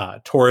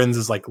 Torrens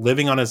is like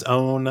living on his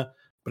own,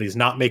 but he's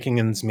not making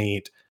ends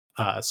meet.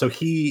 So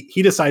he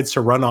decides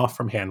to run off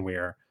from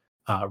Hanweir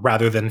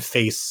rather than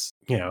face,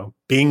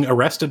 being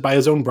arrested by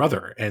his own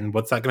brother. And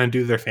what's that going to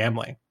do to their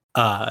family?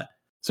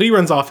 So he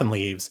runs off and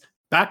leaves.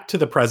 Back to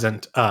the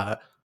present,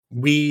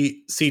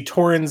 we see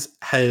Torrens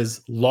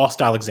has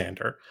lost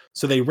Alexander.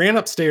 So they ran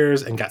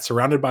upstairs and got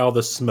surrounded by all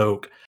this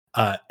smoke.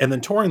 And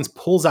then Torrens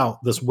pulls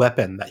out this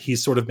weapon that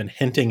he's sort of been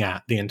hinting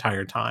at the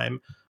entire time.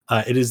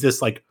 It is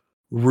this like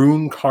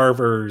rune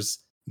carver's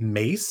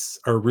mace,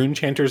 or rune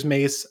chanter's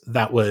mace,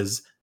 that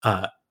was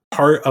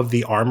part of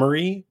the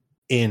armory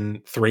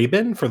in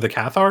Thraben for the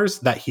Cathars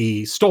that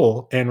he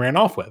stole and ran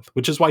off with,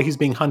 which is why he's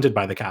being hunted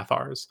by the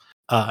Cathars.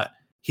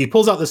 He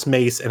pulls out this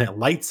mace and it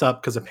lights up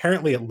because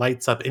apparently it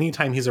lights up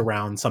anytime he's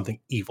around something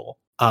evil.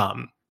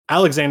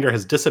 Alexander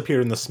has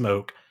disappeared in the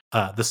smoke.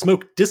 The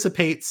smoke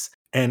dissipates,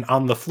 and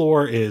on the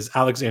floor is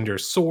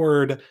Alexander's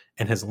sword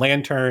and his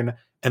lantern.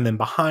 And then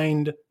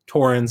behind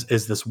Torrens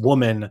is this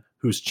woman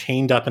who's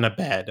chained up in a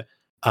bed.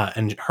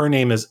 And her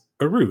name is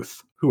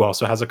Aruth, who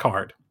also has a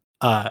card.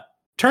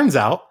 Turns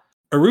out,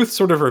 Aruth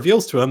sort of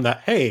reveals to him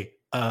that, hey,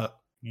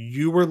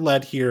 you were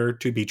led here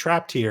to be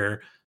trapped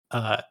here.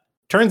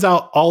 Turns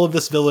out all of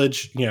this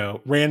village,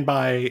 ran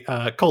by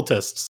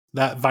cultists.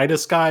 That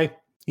Vitus guy,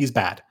 he's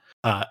bad.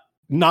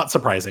 Not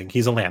surprising.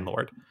 He's a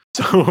landlord.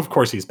 So, of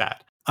course, he's bad.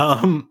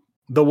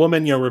 The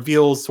woman,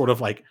 reveals sort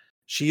of like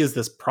she is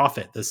this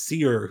prophet, this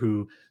seer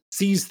who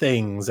sees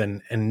things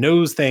and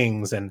knows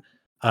things. And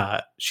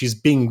she's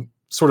being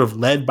sort of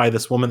led by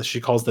this woman that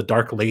she calls the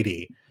Dark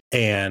Lady.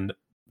 And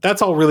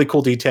that's all really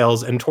cool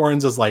details. And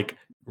Torrens is like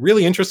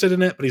really interested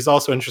in it, but he's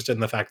also interested in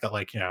the fact that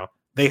like,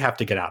 they have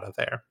to get out of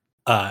there.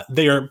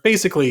 They are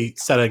basically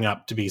setting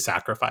up to be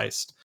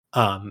sacrificed.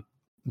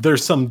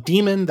 There's some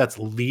demon that's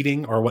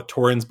leading, or what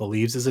Torrens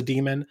believes is a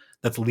demon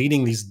that's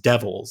leading these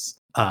devils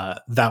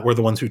that were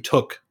the ones who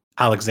took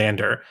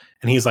Alexander.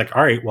 And he's like,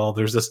 all right, well,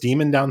 there's this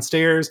demon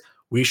downstairs.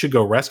 We should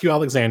go rescue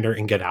Alexander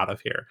and get out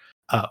of here.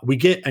 We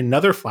get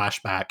another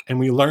flashback, and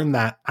we learn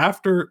that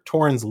after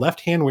Torrens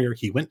left Hanweir,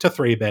 he went to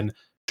Thraben,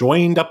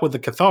 joined up with the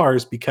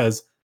Cathars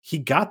because he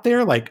got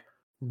there like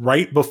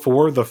right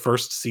before the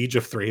first siege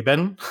of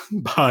Thraben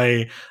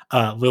by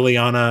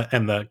Liliana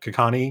and the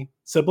Kakani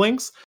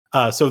siblings.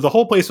 So the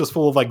whole place was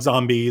full of like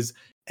zombies,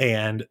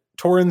 and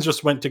Torrens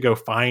just went to go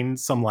find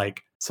some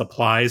like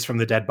supplies from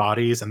the dead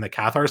bodies, and the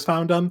Cathars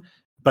found them.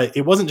 But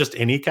it wasn't just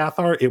any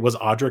Cathar, it was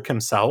Audric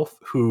himself,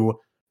 who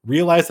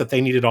realized that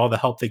they needed all the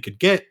help they could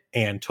get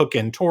and took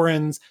in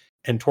Torrens,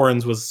 and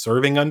Torrens was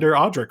serving under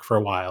Audric for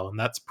a while, and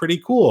that's pretty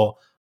cool.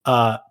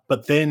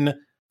 But then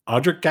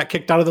Audric got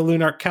kicked out of the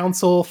Lunarch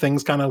Council,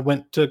 things kind of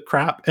went to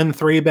crap in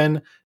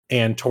Thraben,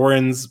 and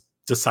Torrens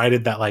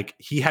decided that like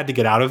he had to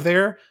get out of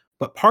there.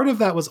 But part of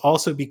that was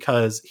also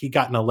because he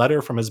gotten a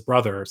letter from his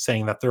brother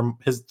saying that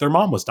their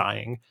mom was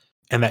dying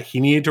and that he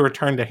needed to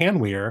return to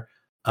Hanweir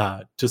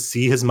to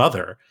see his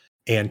mother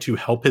and to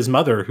help his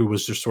mother, who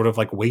was just sort of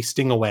like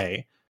wasting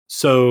away.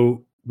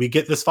 So we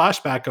get this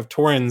flashback of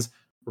Torrens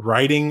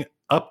riding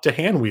up to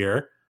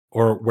Hanweir,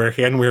 or where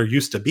Hanweir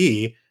used to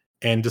be,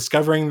 and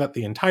discovering that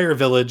the entire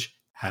village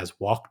has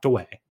walked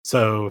away.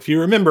 So if you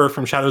remember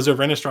from Shadows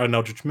over Innistrad and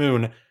Eldritch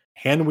Moon,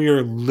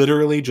 Hanweir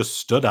literally just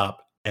stood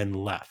up and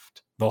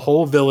left. The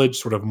whole village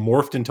sort of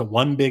morphed into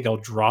one big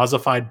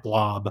Eldrazified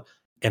blob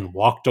and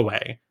walked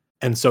away.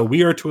 And so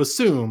we are to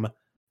assume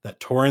that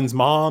Torrens'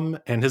 mom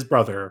and his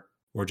brother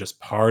were just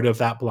part of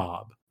that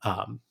blob.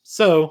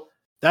 So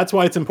that's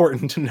why it's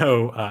important to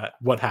know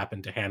what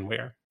happened to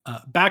Hanweir.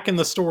 Back in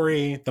the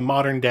story, the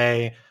modern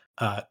day,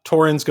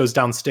 Torrens goes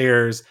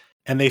downstairs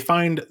and they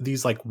find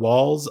these like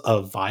walls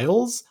of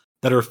vials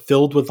that are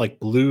filled with like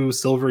blue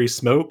silvery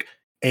smoke.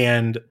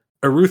 And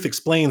Aruth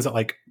explains that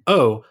like,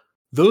 oh,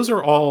 those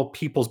are all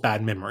people's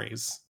bad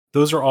memories.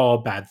 Those are all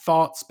bad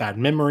thoughts, bad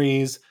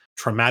memories,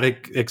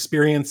 traumatic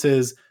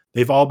experiences.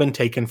 They've all been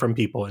taken from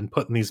people and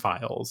put in these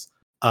vials.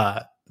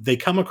 They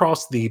come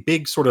across the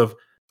big sort of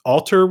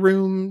altar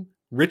room,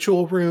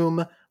 ritual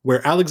room,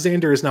 where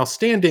Alexander is now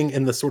standing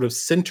in the sort of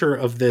center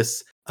of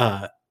this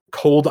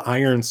cold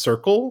iron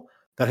circle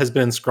that has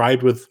been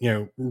inscribed with,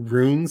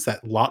 runes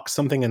that lock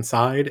something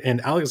inside.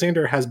 And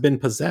Alexander has been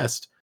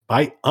possessed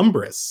by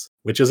Umbrus,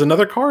 which is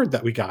another card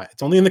that we got.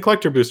 It's only in the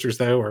collector boosters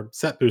though, or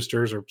set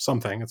boosters or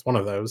something. It's one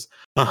of those.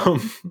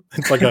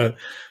 It's like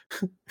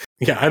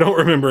I don't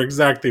remember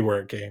exactly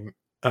where it came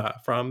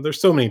from.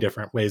 There's so many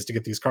different ways to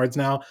get these cards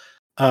now.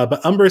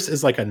 But Umbrus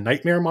is like a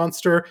nightmare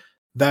monster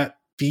that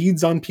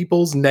feeds on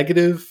people's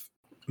negative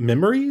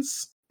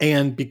memories.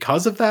 And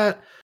because of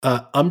that,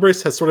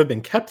 Umbrus has sort of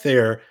been kept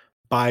there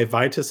by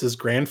Vitus's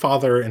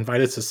grandfather and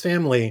Vitus's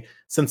family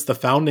since the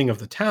founding of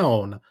the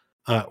town,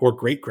 or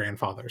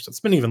great-grandfather. So it's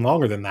been even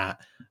longer than that.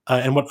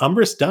 And what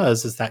Umbrus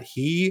does is that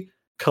he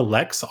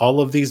collects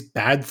all of these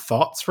bad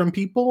thoughts from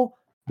people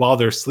while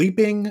they're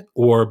sleeping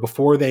or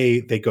before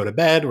they go to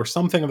bed or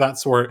something of that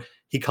sort.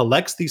 He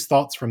collects these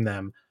thoughts from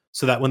them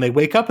so that when they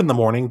wake up in the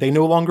morning, they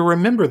no longer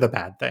remember the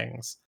bad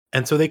things.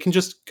 And so they can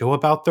just go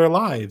about their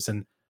lives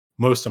and,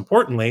 most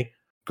importantly,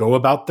 go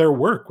about their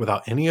work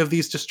without any of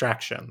these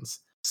distractions.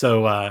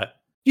 So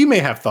you may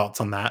have thoughts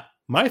on that.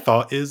 My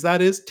thought is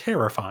that is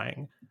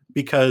terrifying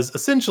because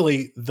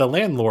essentially the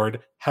landlord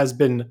has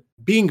been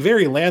being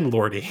very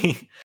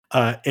landlordy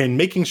and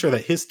making sure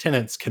that his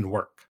tenants can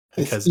work.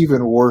 It's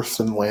even worse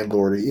than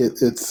landlordy.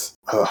 It's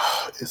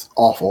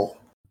awful.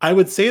 I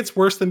would say it's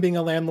worse than being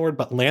a landlord,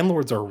 but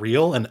landlords are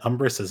real and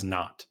Umbrus is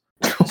not.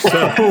 So,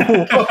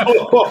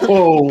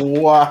 oh,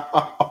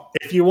 wow.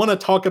 If you want to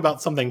talk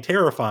about something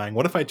terrifying,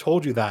 what if I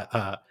told you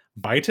that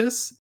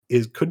Vitus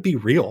could be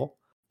real?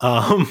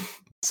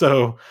 Umbrus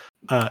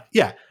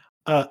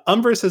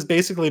has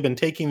basically been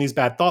taking these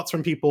bad thoughts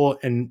from people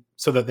and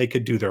so that they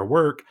could do their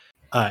work.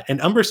 And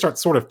Umbrus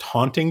starts sort of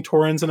taunting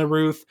Torrens and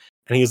Aruth.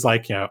 And he's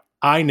like,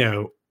 I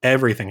know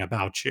everything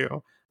about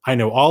you. I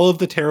know all of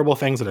the terrible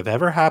things that have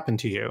ever happened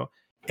to you.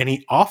 And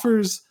he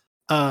offers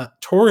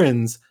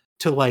Torrens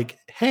to like,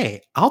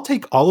 hey, I'll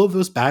take all of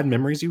those bad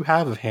memories you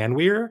have of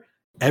Hanweir,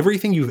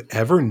 everything you've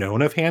ever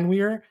known of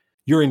Hanweir,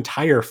 your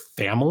entire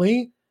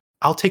family.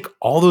 I'll take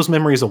all those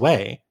memories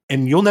away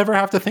and you'll never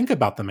have to think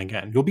about them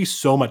again. You'll be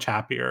so much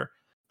happier.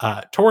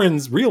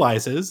 Torrens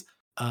realizes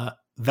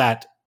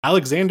that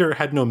Alexander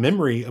had no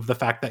memory of the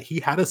fact that he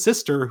had a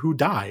sister who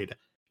died,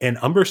 and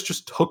Umbrus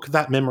just took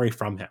that memory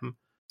from him.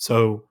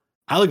 So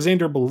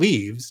Alexander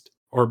believed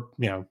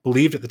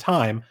at the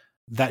time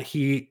that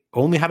he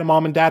only had a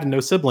mom and dad and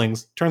no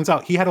siblings. Turns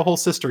out he had a whole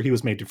sister he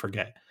was made to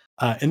forget.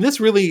 And this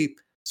really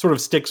sort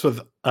of sticks with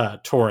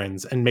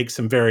Torrens and makes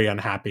him very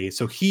unhappy.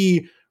 So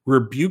he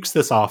rebukes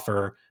this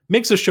offer,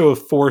 makes a show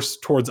of force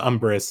towards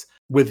Umbrus,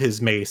 with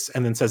his mace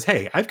and then says,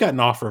 hey, I've got an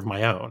offer of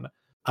my own.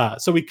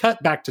 So we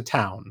cut back to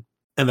town,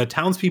 and the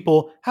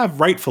townspeople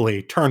have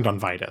rightfully turned on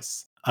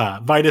Vitus.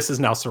 Vitus is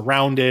now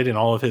surrounded, and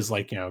all of his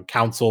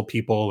council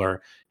people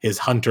or his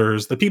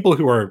hunters, the people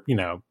who are,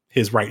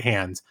 his right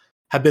hands,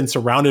 have been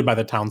surrounded by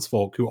the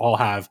townsfolk who all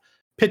have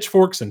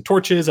pitchforks and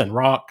torches and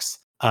rocks.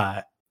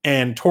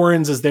 And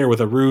Torrens is there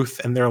with a Ruth,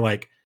 and they're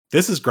like,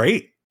 this is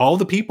great. All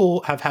the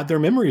people have had their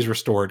memories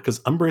restored because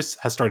Umbrus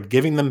has started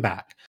giving them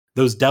back.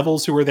 Those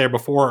devils who were there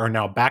before are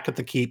now back at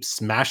the keep,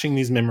 smashing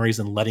these memories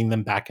and letting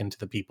them back into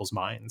the people's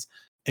minds,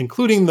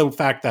 including the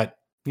fact that,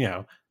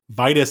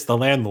 Vitus, the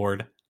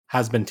landlord,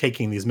 has been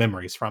taking these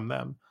memories from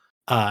them.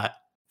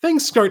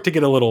 Things start to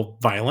get a little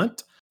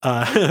violent,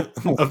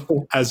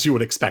 as you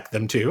would expect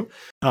them to.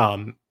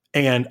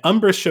 And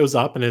Umbrus shows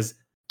up and is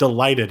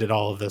delighted at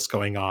all of this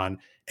going on.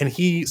 And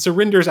he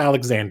surrenders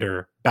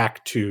Alexander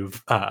back to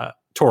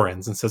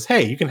Torrens and says,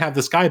 hey, you can have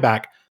this guy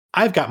back.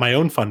 I've got my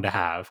own fun to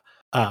have.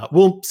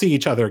 We'll see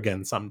each other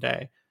again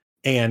someday.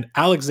 And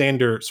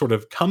Alexander sort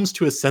of comes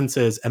to his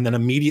senses and then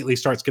immediately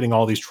starts getting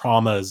all these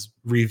traumas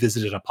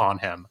revisited upon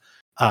him.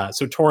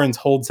 So Torrens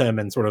holds him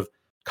and sort of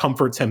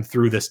comforts him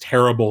through this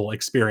terrible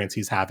experience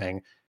he's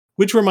having,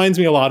 which reminds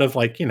me a lot of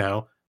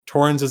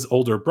Torrens'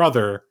 older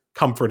brother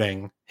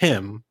comforting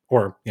him,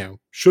 or,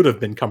 should have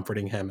been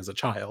comforting him as a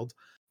child.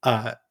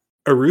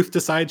 Aruth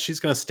decides she's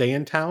going to stay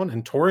in town,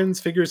 and Torrens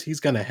figures he's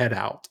going to head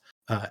out.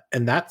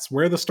 And that's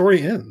where the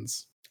story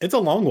ends. It's a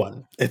long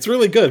one. It's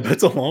really good, but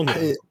it's a long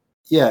one.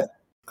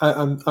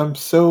 I'm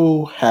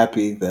so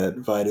happy that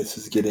Vitus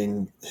is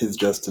getting his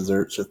just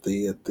desserts at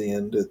the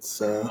end. It's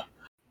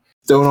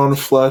stone on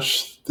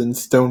flesh, then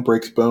stone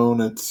breaks bone.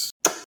 It's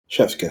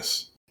chef's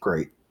kiss.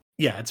 Great.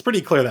 Yeah, it's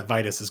pretty clear that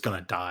Vitus is going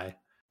to die.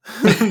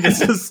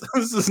 This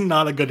is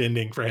not a good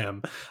ending for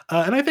him,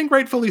 and I think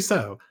rightfully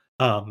so.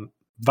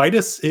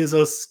 Vitus is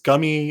a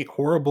scummy,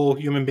 horrible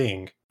human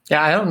being.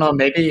 Yeah, I don't know.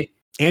 Maybe,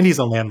 and he's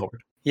a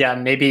landlord. Yeah,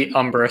 maybe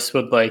Umbrus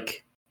would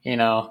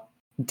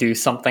do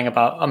something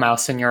about a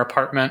mouse in your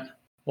apartment,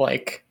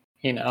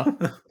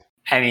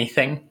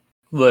 anything,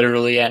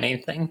 literally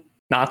anything.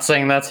 Not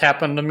saying that's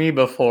happened to me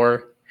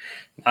before.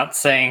 Not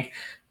saying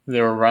they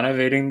were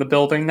renovating the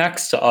building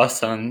next to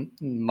us and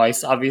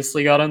mice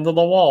obviously got into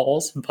the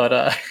walls,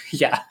 but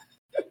yeah.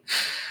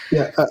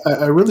 Yeah,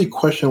 I really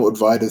question what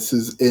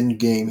Vitus's end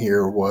game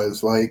here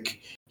was.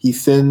 He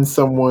sends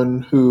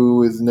someone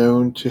who is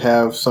known to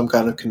have some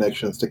kind of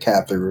connections to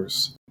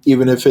Cathars,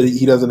 even if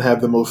he doesn't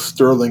have the most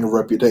sterling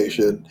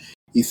reputation.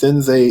 He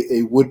sends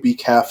a would-be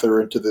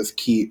Cathar into this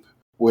keep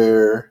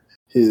where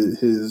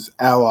his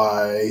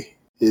ally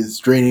is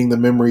draining the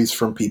memories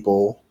from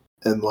people,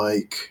 and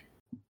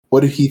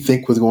what did he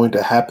think was going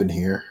to happen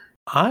here?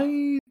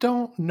 I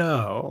don't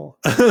know.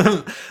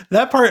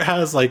 That part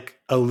has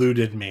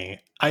eluded me.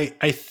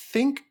 I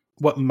think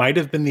what might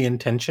have been the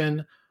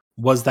intention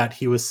was that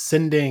he was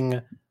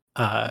sending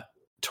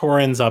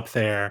Torrens up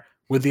there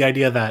with the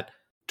idea that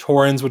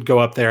Torrens would go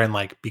up there and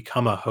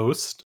become a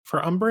host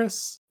for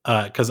Umbrus,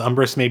 because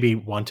Umbrus maybe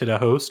wanted a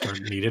host or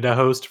needed a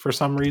host for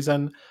some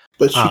reason.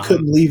 But she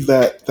couldn't leave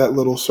that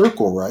little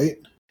circle, right?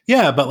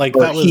 Yeah, but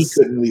he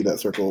couldn't leave that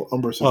circle.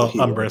 Umbrus is a he.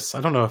 Umbrus.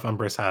 I don't know if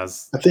Umbrus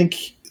has. I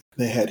think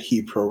they had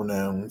he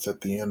pronouns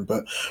at the end,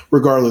 but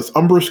regardless,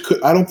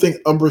 I don't think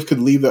Umbrus could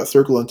leave that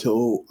circle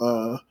until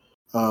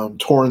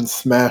Torrens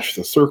smashed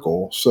the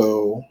circle.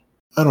 So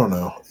I don't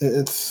know.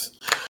 It's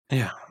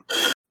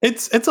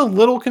a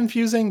little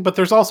confusing, but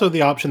there's also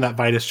the option that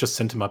Vitus just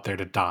sent him up there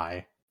to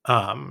die.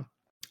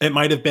 It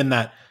might have been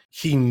that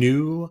he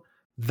knew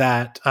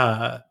that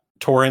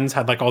Torrens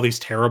had all these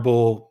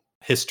terrible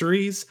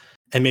histories,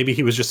 and maybe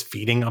he was just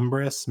feeding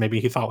Umbrus.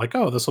 Maybe he thought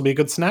oh, this will be a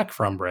good snack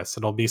for Umbrus.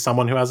 It'll be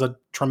someone who has a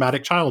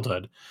traumatic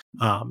childhood.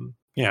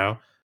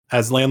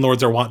 As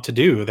landlords are wont to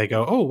do, they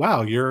go, oh,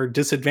 wow, you're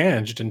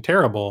disadvantaged and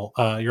terrible.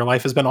 Your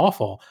life has been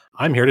awful.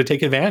 I'm here to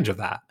take advantage of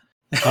that.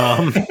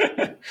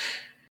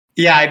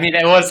 Yeah, I mean,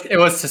 it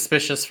was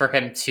suspicious for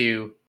him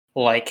to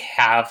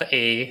have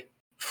a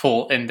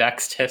full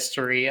indexed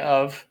history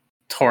of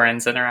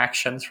Torrens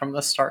interactions from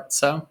the start.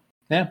 So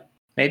yeah,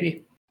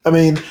 maybe. I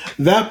mean,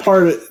 that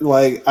part,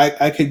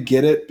 I could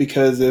get it,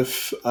 because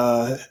if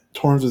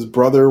Torrens'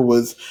 brother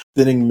was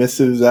sending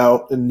missives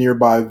out in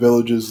nearby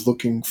villages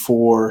looking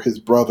for his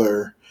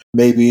brother,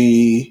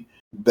 maybe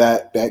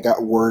that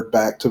got word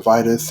back to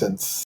Vitus,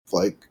 since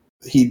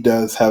he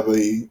does have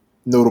a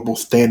notable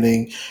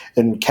standing,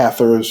 and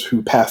Cathars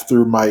who pass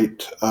through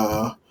might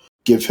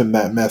give him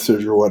that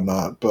message or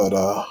whatnot. But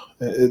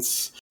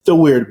it's still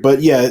weird.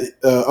 But yeah,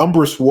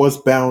 Umbrus was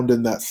bound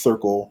in that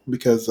circle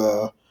because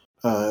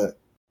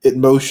it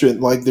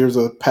motioned, there's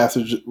a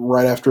passage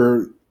right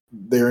after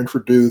they're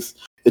introduced.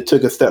 It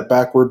took a step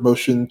backward,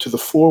 motion to the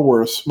floor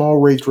where a small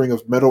raised ring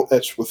of metal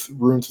etched with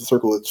runes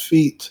encircled its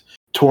feet.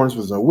 Torrens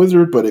was no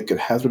wizard, but it could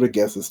hazard a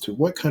guess as to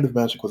what kind of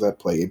magic was at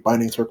play. A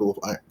binding circle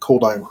of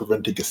cold iron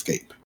preventing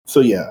escape.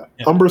 So yeah,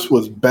 Umbrus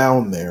was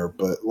bound there,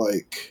 but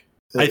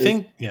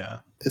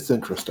it's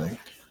interesting.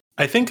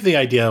 I think the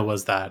idea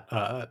was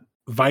that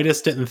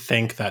Vitus didn't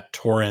think that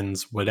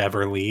Torrens would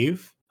ever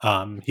leave.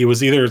 He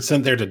was either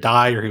sent there to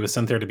die or he was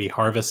sent there to be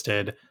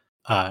harvested.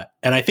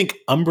 And I think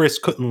Umbrus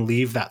couldn't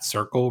leave that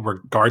circle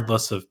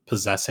regardless of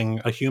possessing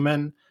a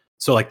human.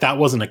 So like that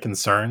wasn't a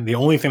concern. The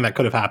only thing that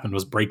could have happened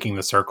was breaking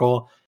the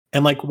circle.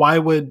 And like, why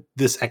would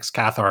this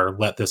ex-Cathar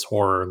let this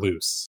horror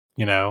loose?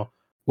 You know,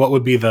 what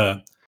would be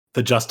the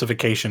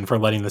justification for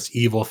letting this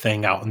evil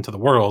thing out into the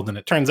world? And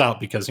it turns out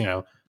because, you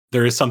know,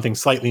 there is something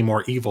slightly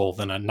more evil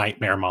than a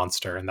nightmare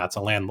monster, and that's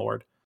a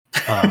landlord.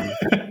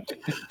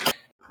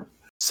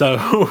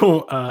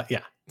 So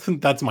yeah,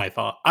 that's my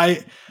thought.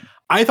 I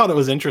thought it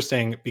was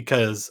interesting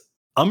because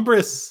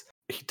Umbrus,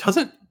 he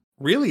doesn't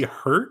really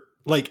hurt.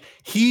 Like,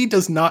 he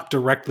does not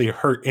directly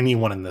hurt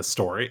anyone in this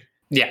story.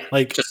 Yeah,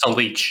 like just a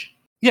leech.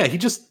 Yeah, he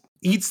just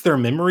eats their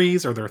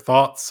memories or their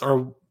thoughts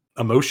or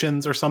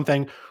emotions or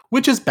something,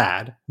 which is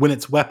bad when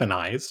it's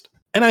weaponized.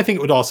 And I think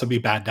it would also be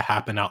bad to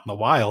happen out in the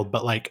wild.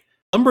 But like,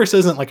 Umbrus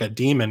isn't like a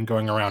demon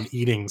going around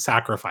eating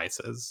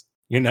sacrifices,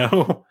 you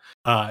know?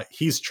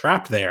 He's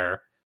trapped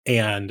there,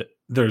 and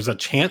there's a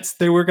chance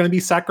they were going to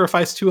be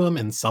sacrificed to him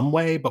in some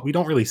way, but we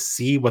don't really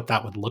see what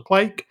that would look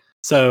like.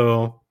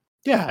 So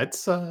yeah,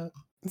 it's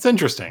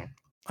interesting.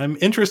 I'm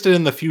interested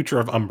in the future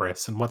of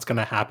Umbrus and what's going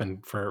to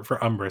happen for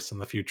Umbrus in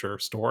the future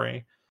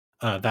story.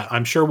 That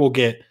I'm sure we'll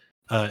get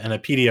in a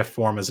PDF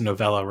form as a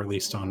novella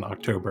released on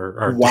October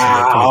or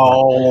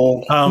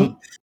wow.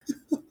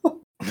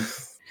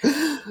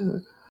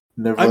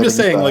 I'm just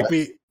saying, like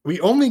we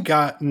only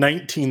got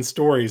 19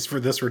 stories for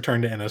this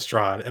return to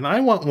Innistrad, and I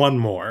want one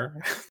more.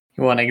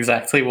 You want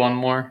exactly one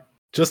more?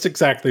 Just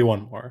exactly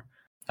one more.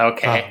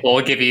 Okay,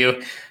 we'll give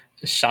you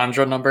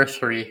Chandra number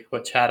 3,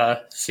 which had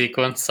a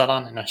sequence set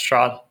on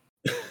Innistrad.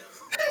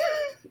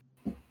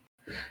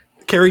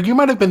 Cary, you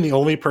might have been the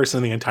only person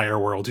in the entire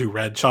world who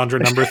read Chandra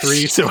number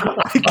 3, so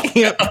I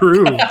can't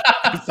prove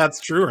if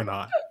that's true or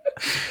not.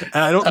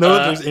 And I don't know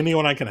if there's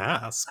anyone I can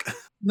ask.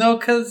 No,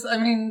 because, I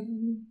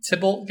mean,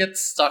 Tybalt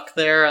gets stuck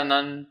there, and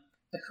then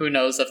who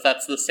knows if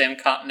that's the same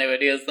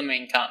continuity as the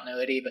main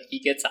continuity, but he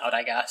gets out,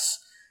 I guess.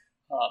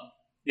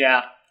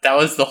 Yeah, that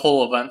was the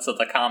whole events of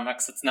the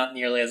comics. It's not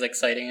nearly as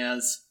exciting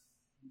as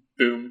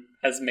Boom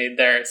has made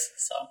theirs,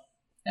 so,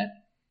 yeah.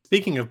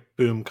 Speaking of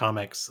Boom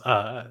comics,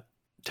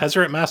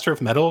 Tezzeret Master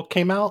of Metal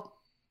came out.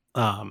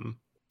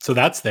 So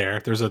that's there.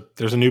 There's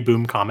a new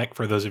Boom comic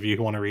for those of you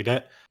who want to read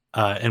it.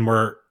 And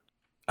we're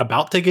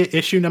about to get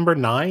issue number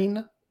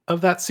 9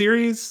 of that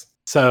series.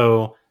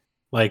 So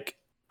like,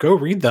 go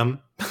read them.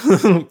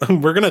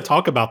 We're going to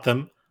talk about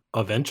them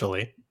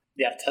eventually.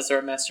 Yeah,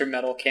 Tezzeret Master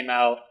Metal came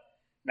out.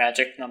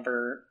 Magic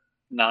number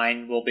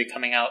 9 will be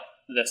coming out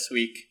this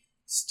week.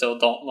 Still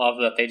don't love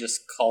that they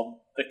just called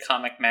the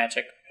comic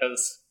Magic,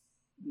 because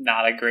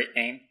not a great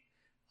name.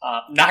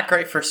 Not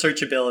great for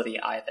searchability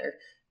either.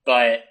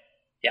 But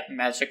yeah,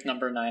 Magic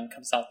number 9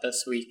 comes out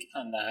this week,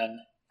 and then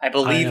I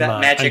believe that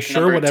Magic I'm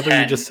sure number whatever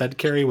 10... you just said,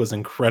 Cary, was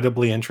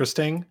incredibly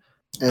interesting.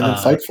 And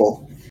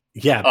insightful.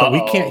 Yeah, but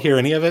we can't hear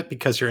any of it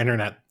because your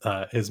internet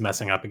is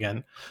messing up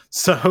again.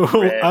 So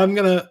I'm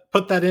going to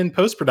put that in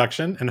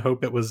post-production and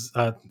hope it was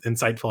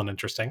insightful and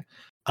interesting.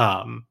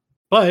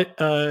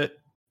 But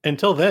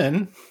until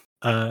then,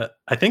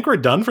 I think we're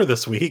done for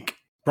this week.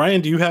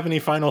 Brian, do you have any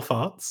final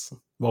thoughts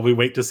while we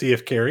wait to see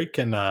if Cary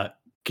can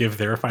give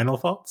their final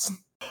thoughts?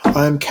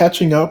 I'm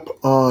catching up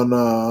on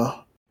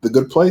The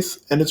Good Place,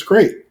 and it's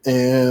great.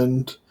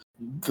 And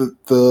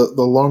the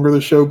longer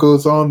the show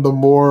goes on, the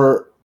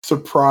more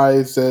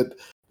surprised at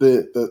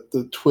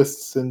the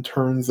twists and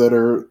turns that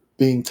are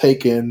being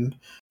taken.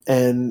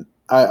 And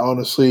I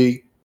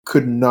honestly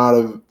could not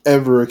have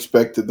ever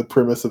expected the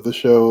premise of the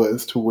show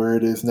as to where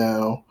it is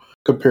now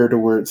compared to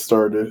where it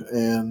started.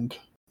 And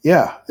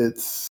yeah,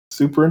 it's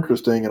super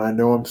interesting. And I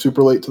know I'm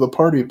super late to the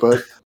party, but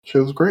the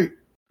show's great.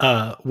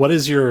 What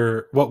is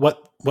your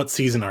what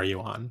season are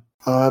you on?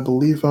 I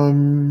believe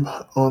I'm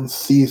on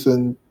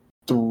season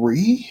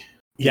 3.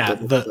 Yeah,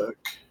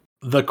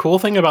 the cool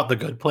thing about The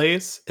Good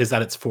Place is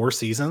that it's 4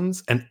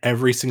 seasons, and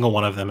every single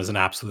one of them is an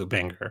absolute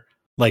banger.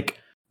 Like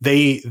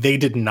they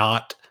did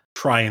not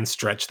try and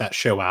stretch that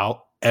show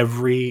out.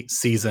 Every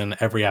season,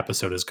 every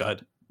episode is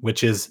good,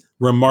 which is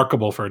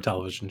remarkable for a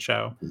television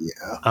show.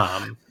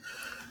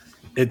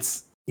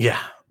 Yeah.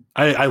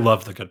 I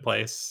love The Good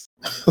Place.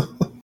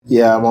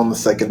 Yeah, I'm on the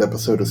 2nd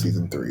episode of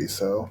season 3,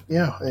 so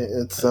yeah,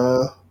 it's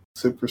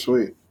super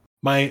sweet.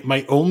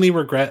 My only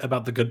regret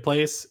about The Good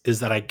Place is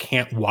that I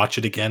can't watch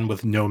it again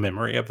with no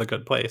memory of The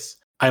Good Place.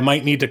 I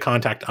might need to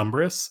contact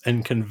Umbrus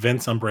and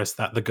convince Umbrus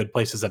that The Good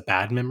Place is a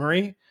bad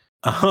memory,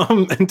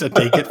 and to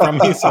take it from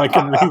me so I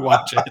can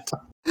rewatch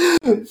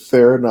it.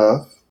 Fair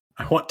enough.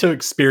 I want to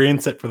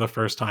experience it for the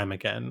first time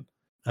again,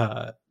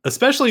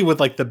 especially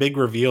with like the big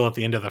reveal at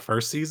the end of the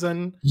first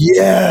season.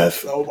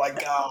 Yes! Oh my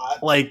god!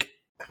 Like,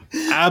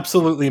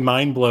 absolutely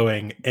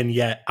mind-blowing, and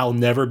yet I'll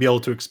never be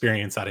able to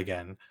experience that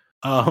again.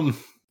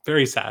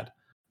 Very sad.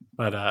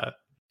 But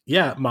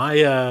yeah,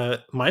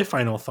 my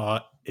final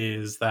thought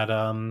is that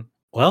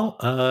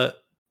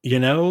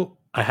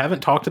I haven't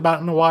talked about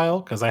it in a while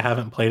because I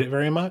haven't played it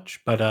very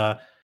much, but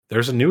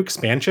there's a new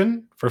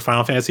expansion for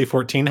Final Fantasy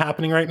XIV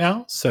happening right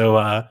now.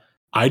 So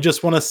I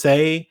just want to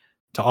say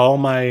to all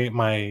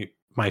my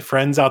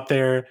friends out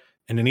there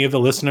and any of the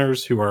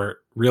listeners who are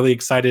really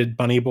excited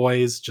bunny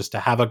boys just to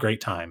have a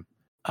great time.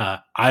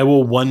 I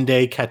will one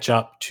day catch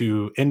up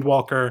to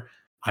Endwalker.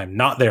 I'm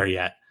not there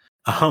yet,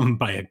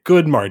 by a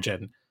good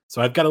margin.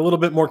 So I've got a little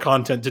bit more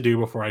content to do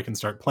before I can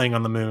start playing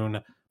on the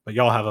moon, but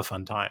y'all have a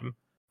fun time.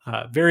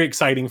 Very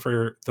exciting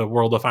for the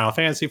world of Final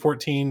Fantasy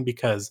XIV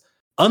because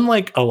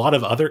unlike a lot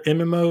of other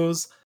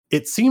MMOs,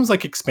 it seems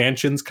like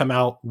expansions come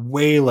out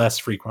way less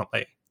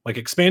frequently. Like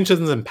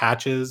expansions and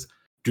patches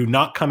do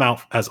not come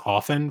out as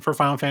often for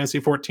Final Fantasy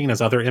XIV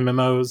as other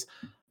MMOs.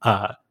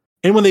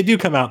 And when they do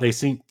come out,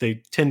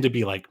 they tend to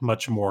be like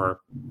much more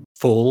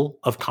full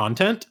of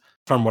content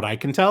from what I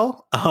can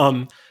tell.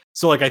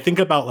 So like I think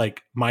about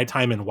like my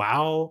time in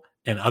WoW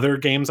and other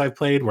games I've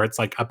played where it's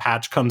like a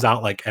patch comes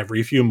out like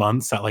every few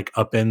months that like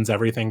upends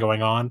everything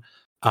going on.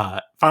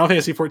 Final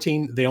Fantasy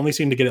XIV, they only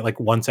seem to get it like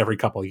once every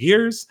couple of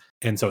years.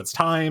 And so it's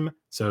time.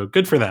 So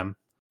good for them.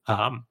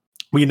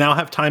 We now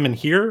have time in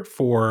here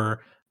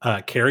for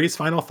Cary's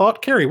final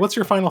thought. Cary, what's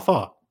your final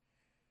thought?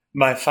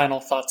 My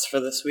final thoughts for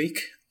this week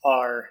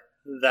are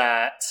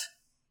that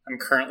I'm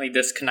currently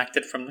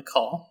disconnected from the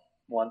call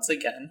once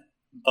again,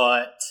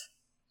 but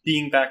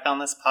being back on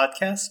this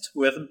podcast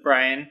with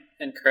Brian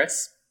and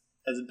Chris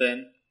has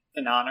been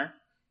an honor.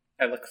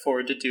 I look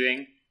forward to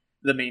doing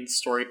the main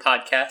story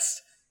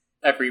podcast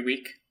every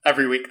week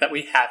that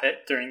we have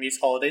it during these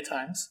holiday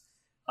times.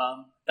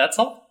 That's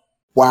all.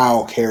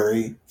 Wow,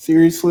 Cary.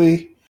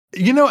 Seriously?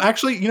 I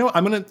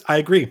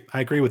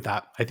agree with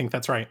that. I think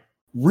that's right.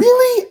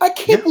 Really? I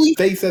can't believe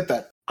they said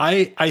that.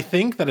 I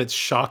think that it's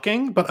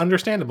shocking, but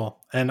understandable.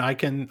 And I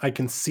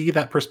can see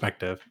that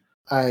perspective.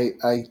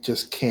 I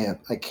just can't.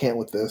 I can't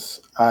with this.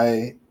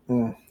 I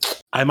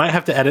might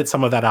have to edit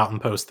some of that out in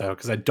post though,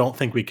 because I don't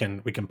think we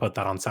can put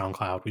that on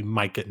SoundCloud. We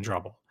might get in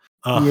trouble.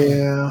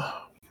 Yeah.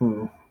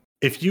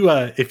 If you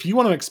want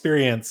to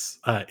experience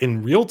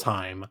in real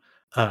time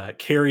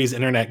Cary's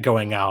internet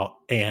going out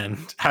and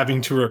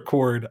having to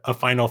record a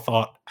final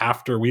thought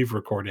after we've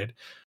recorded,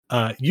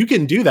 you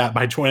can do that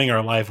by joining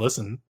our live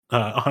listen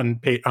on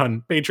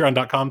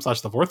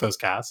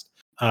patreon.com/thevorthoscast.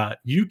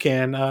 You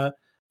can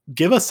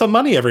give us some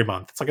money every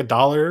month. It's like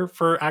 $1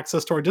 for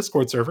access to our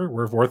Discord server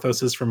where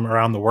Vorthoses from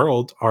around the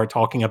world are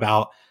talking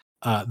about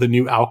the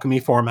new Alchemy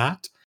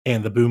format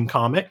and the Boom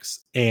comics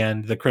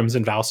and the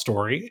Crimson Vow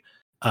story.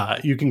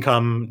 You can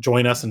come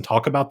join us and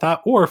talk about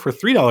that. Or for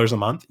 $3 a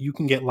month, you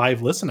can get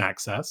live listen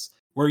access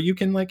where you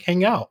can like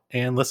hang out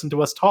and listen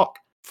to us talk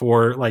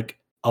for like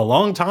a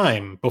long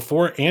time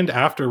before and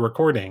after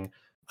recording,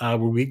 where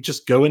we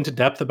just go into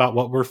depth about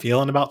what we're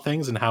feeling about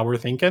things and how we're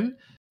thinking.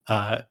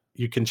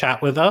 You can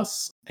chat with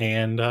us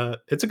and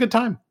it's a good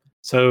time.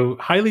 So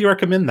highly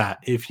recommend that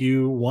if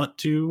you want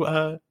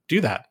to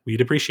do that.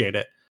 We'd appreciate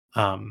it.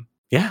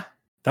 Yeah,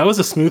 that was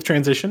a smooth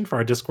transition for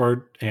our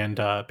Discord and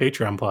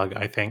Patreon plug,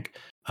 I think.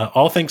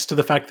 All thanks to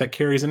the fact that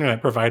Cary's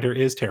internet provider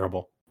is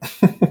terrible.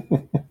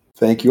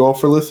 Thank you all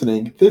for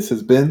listening. This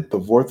has been the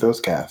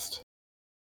Vorthos Cast.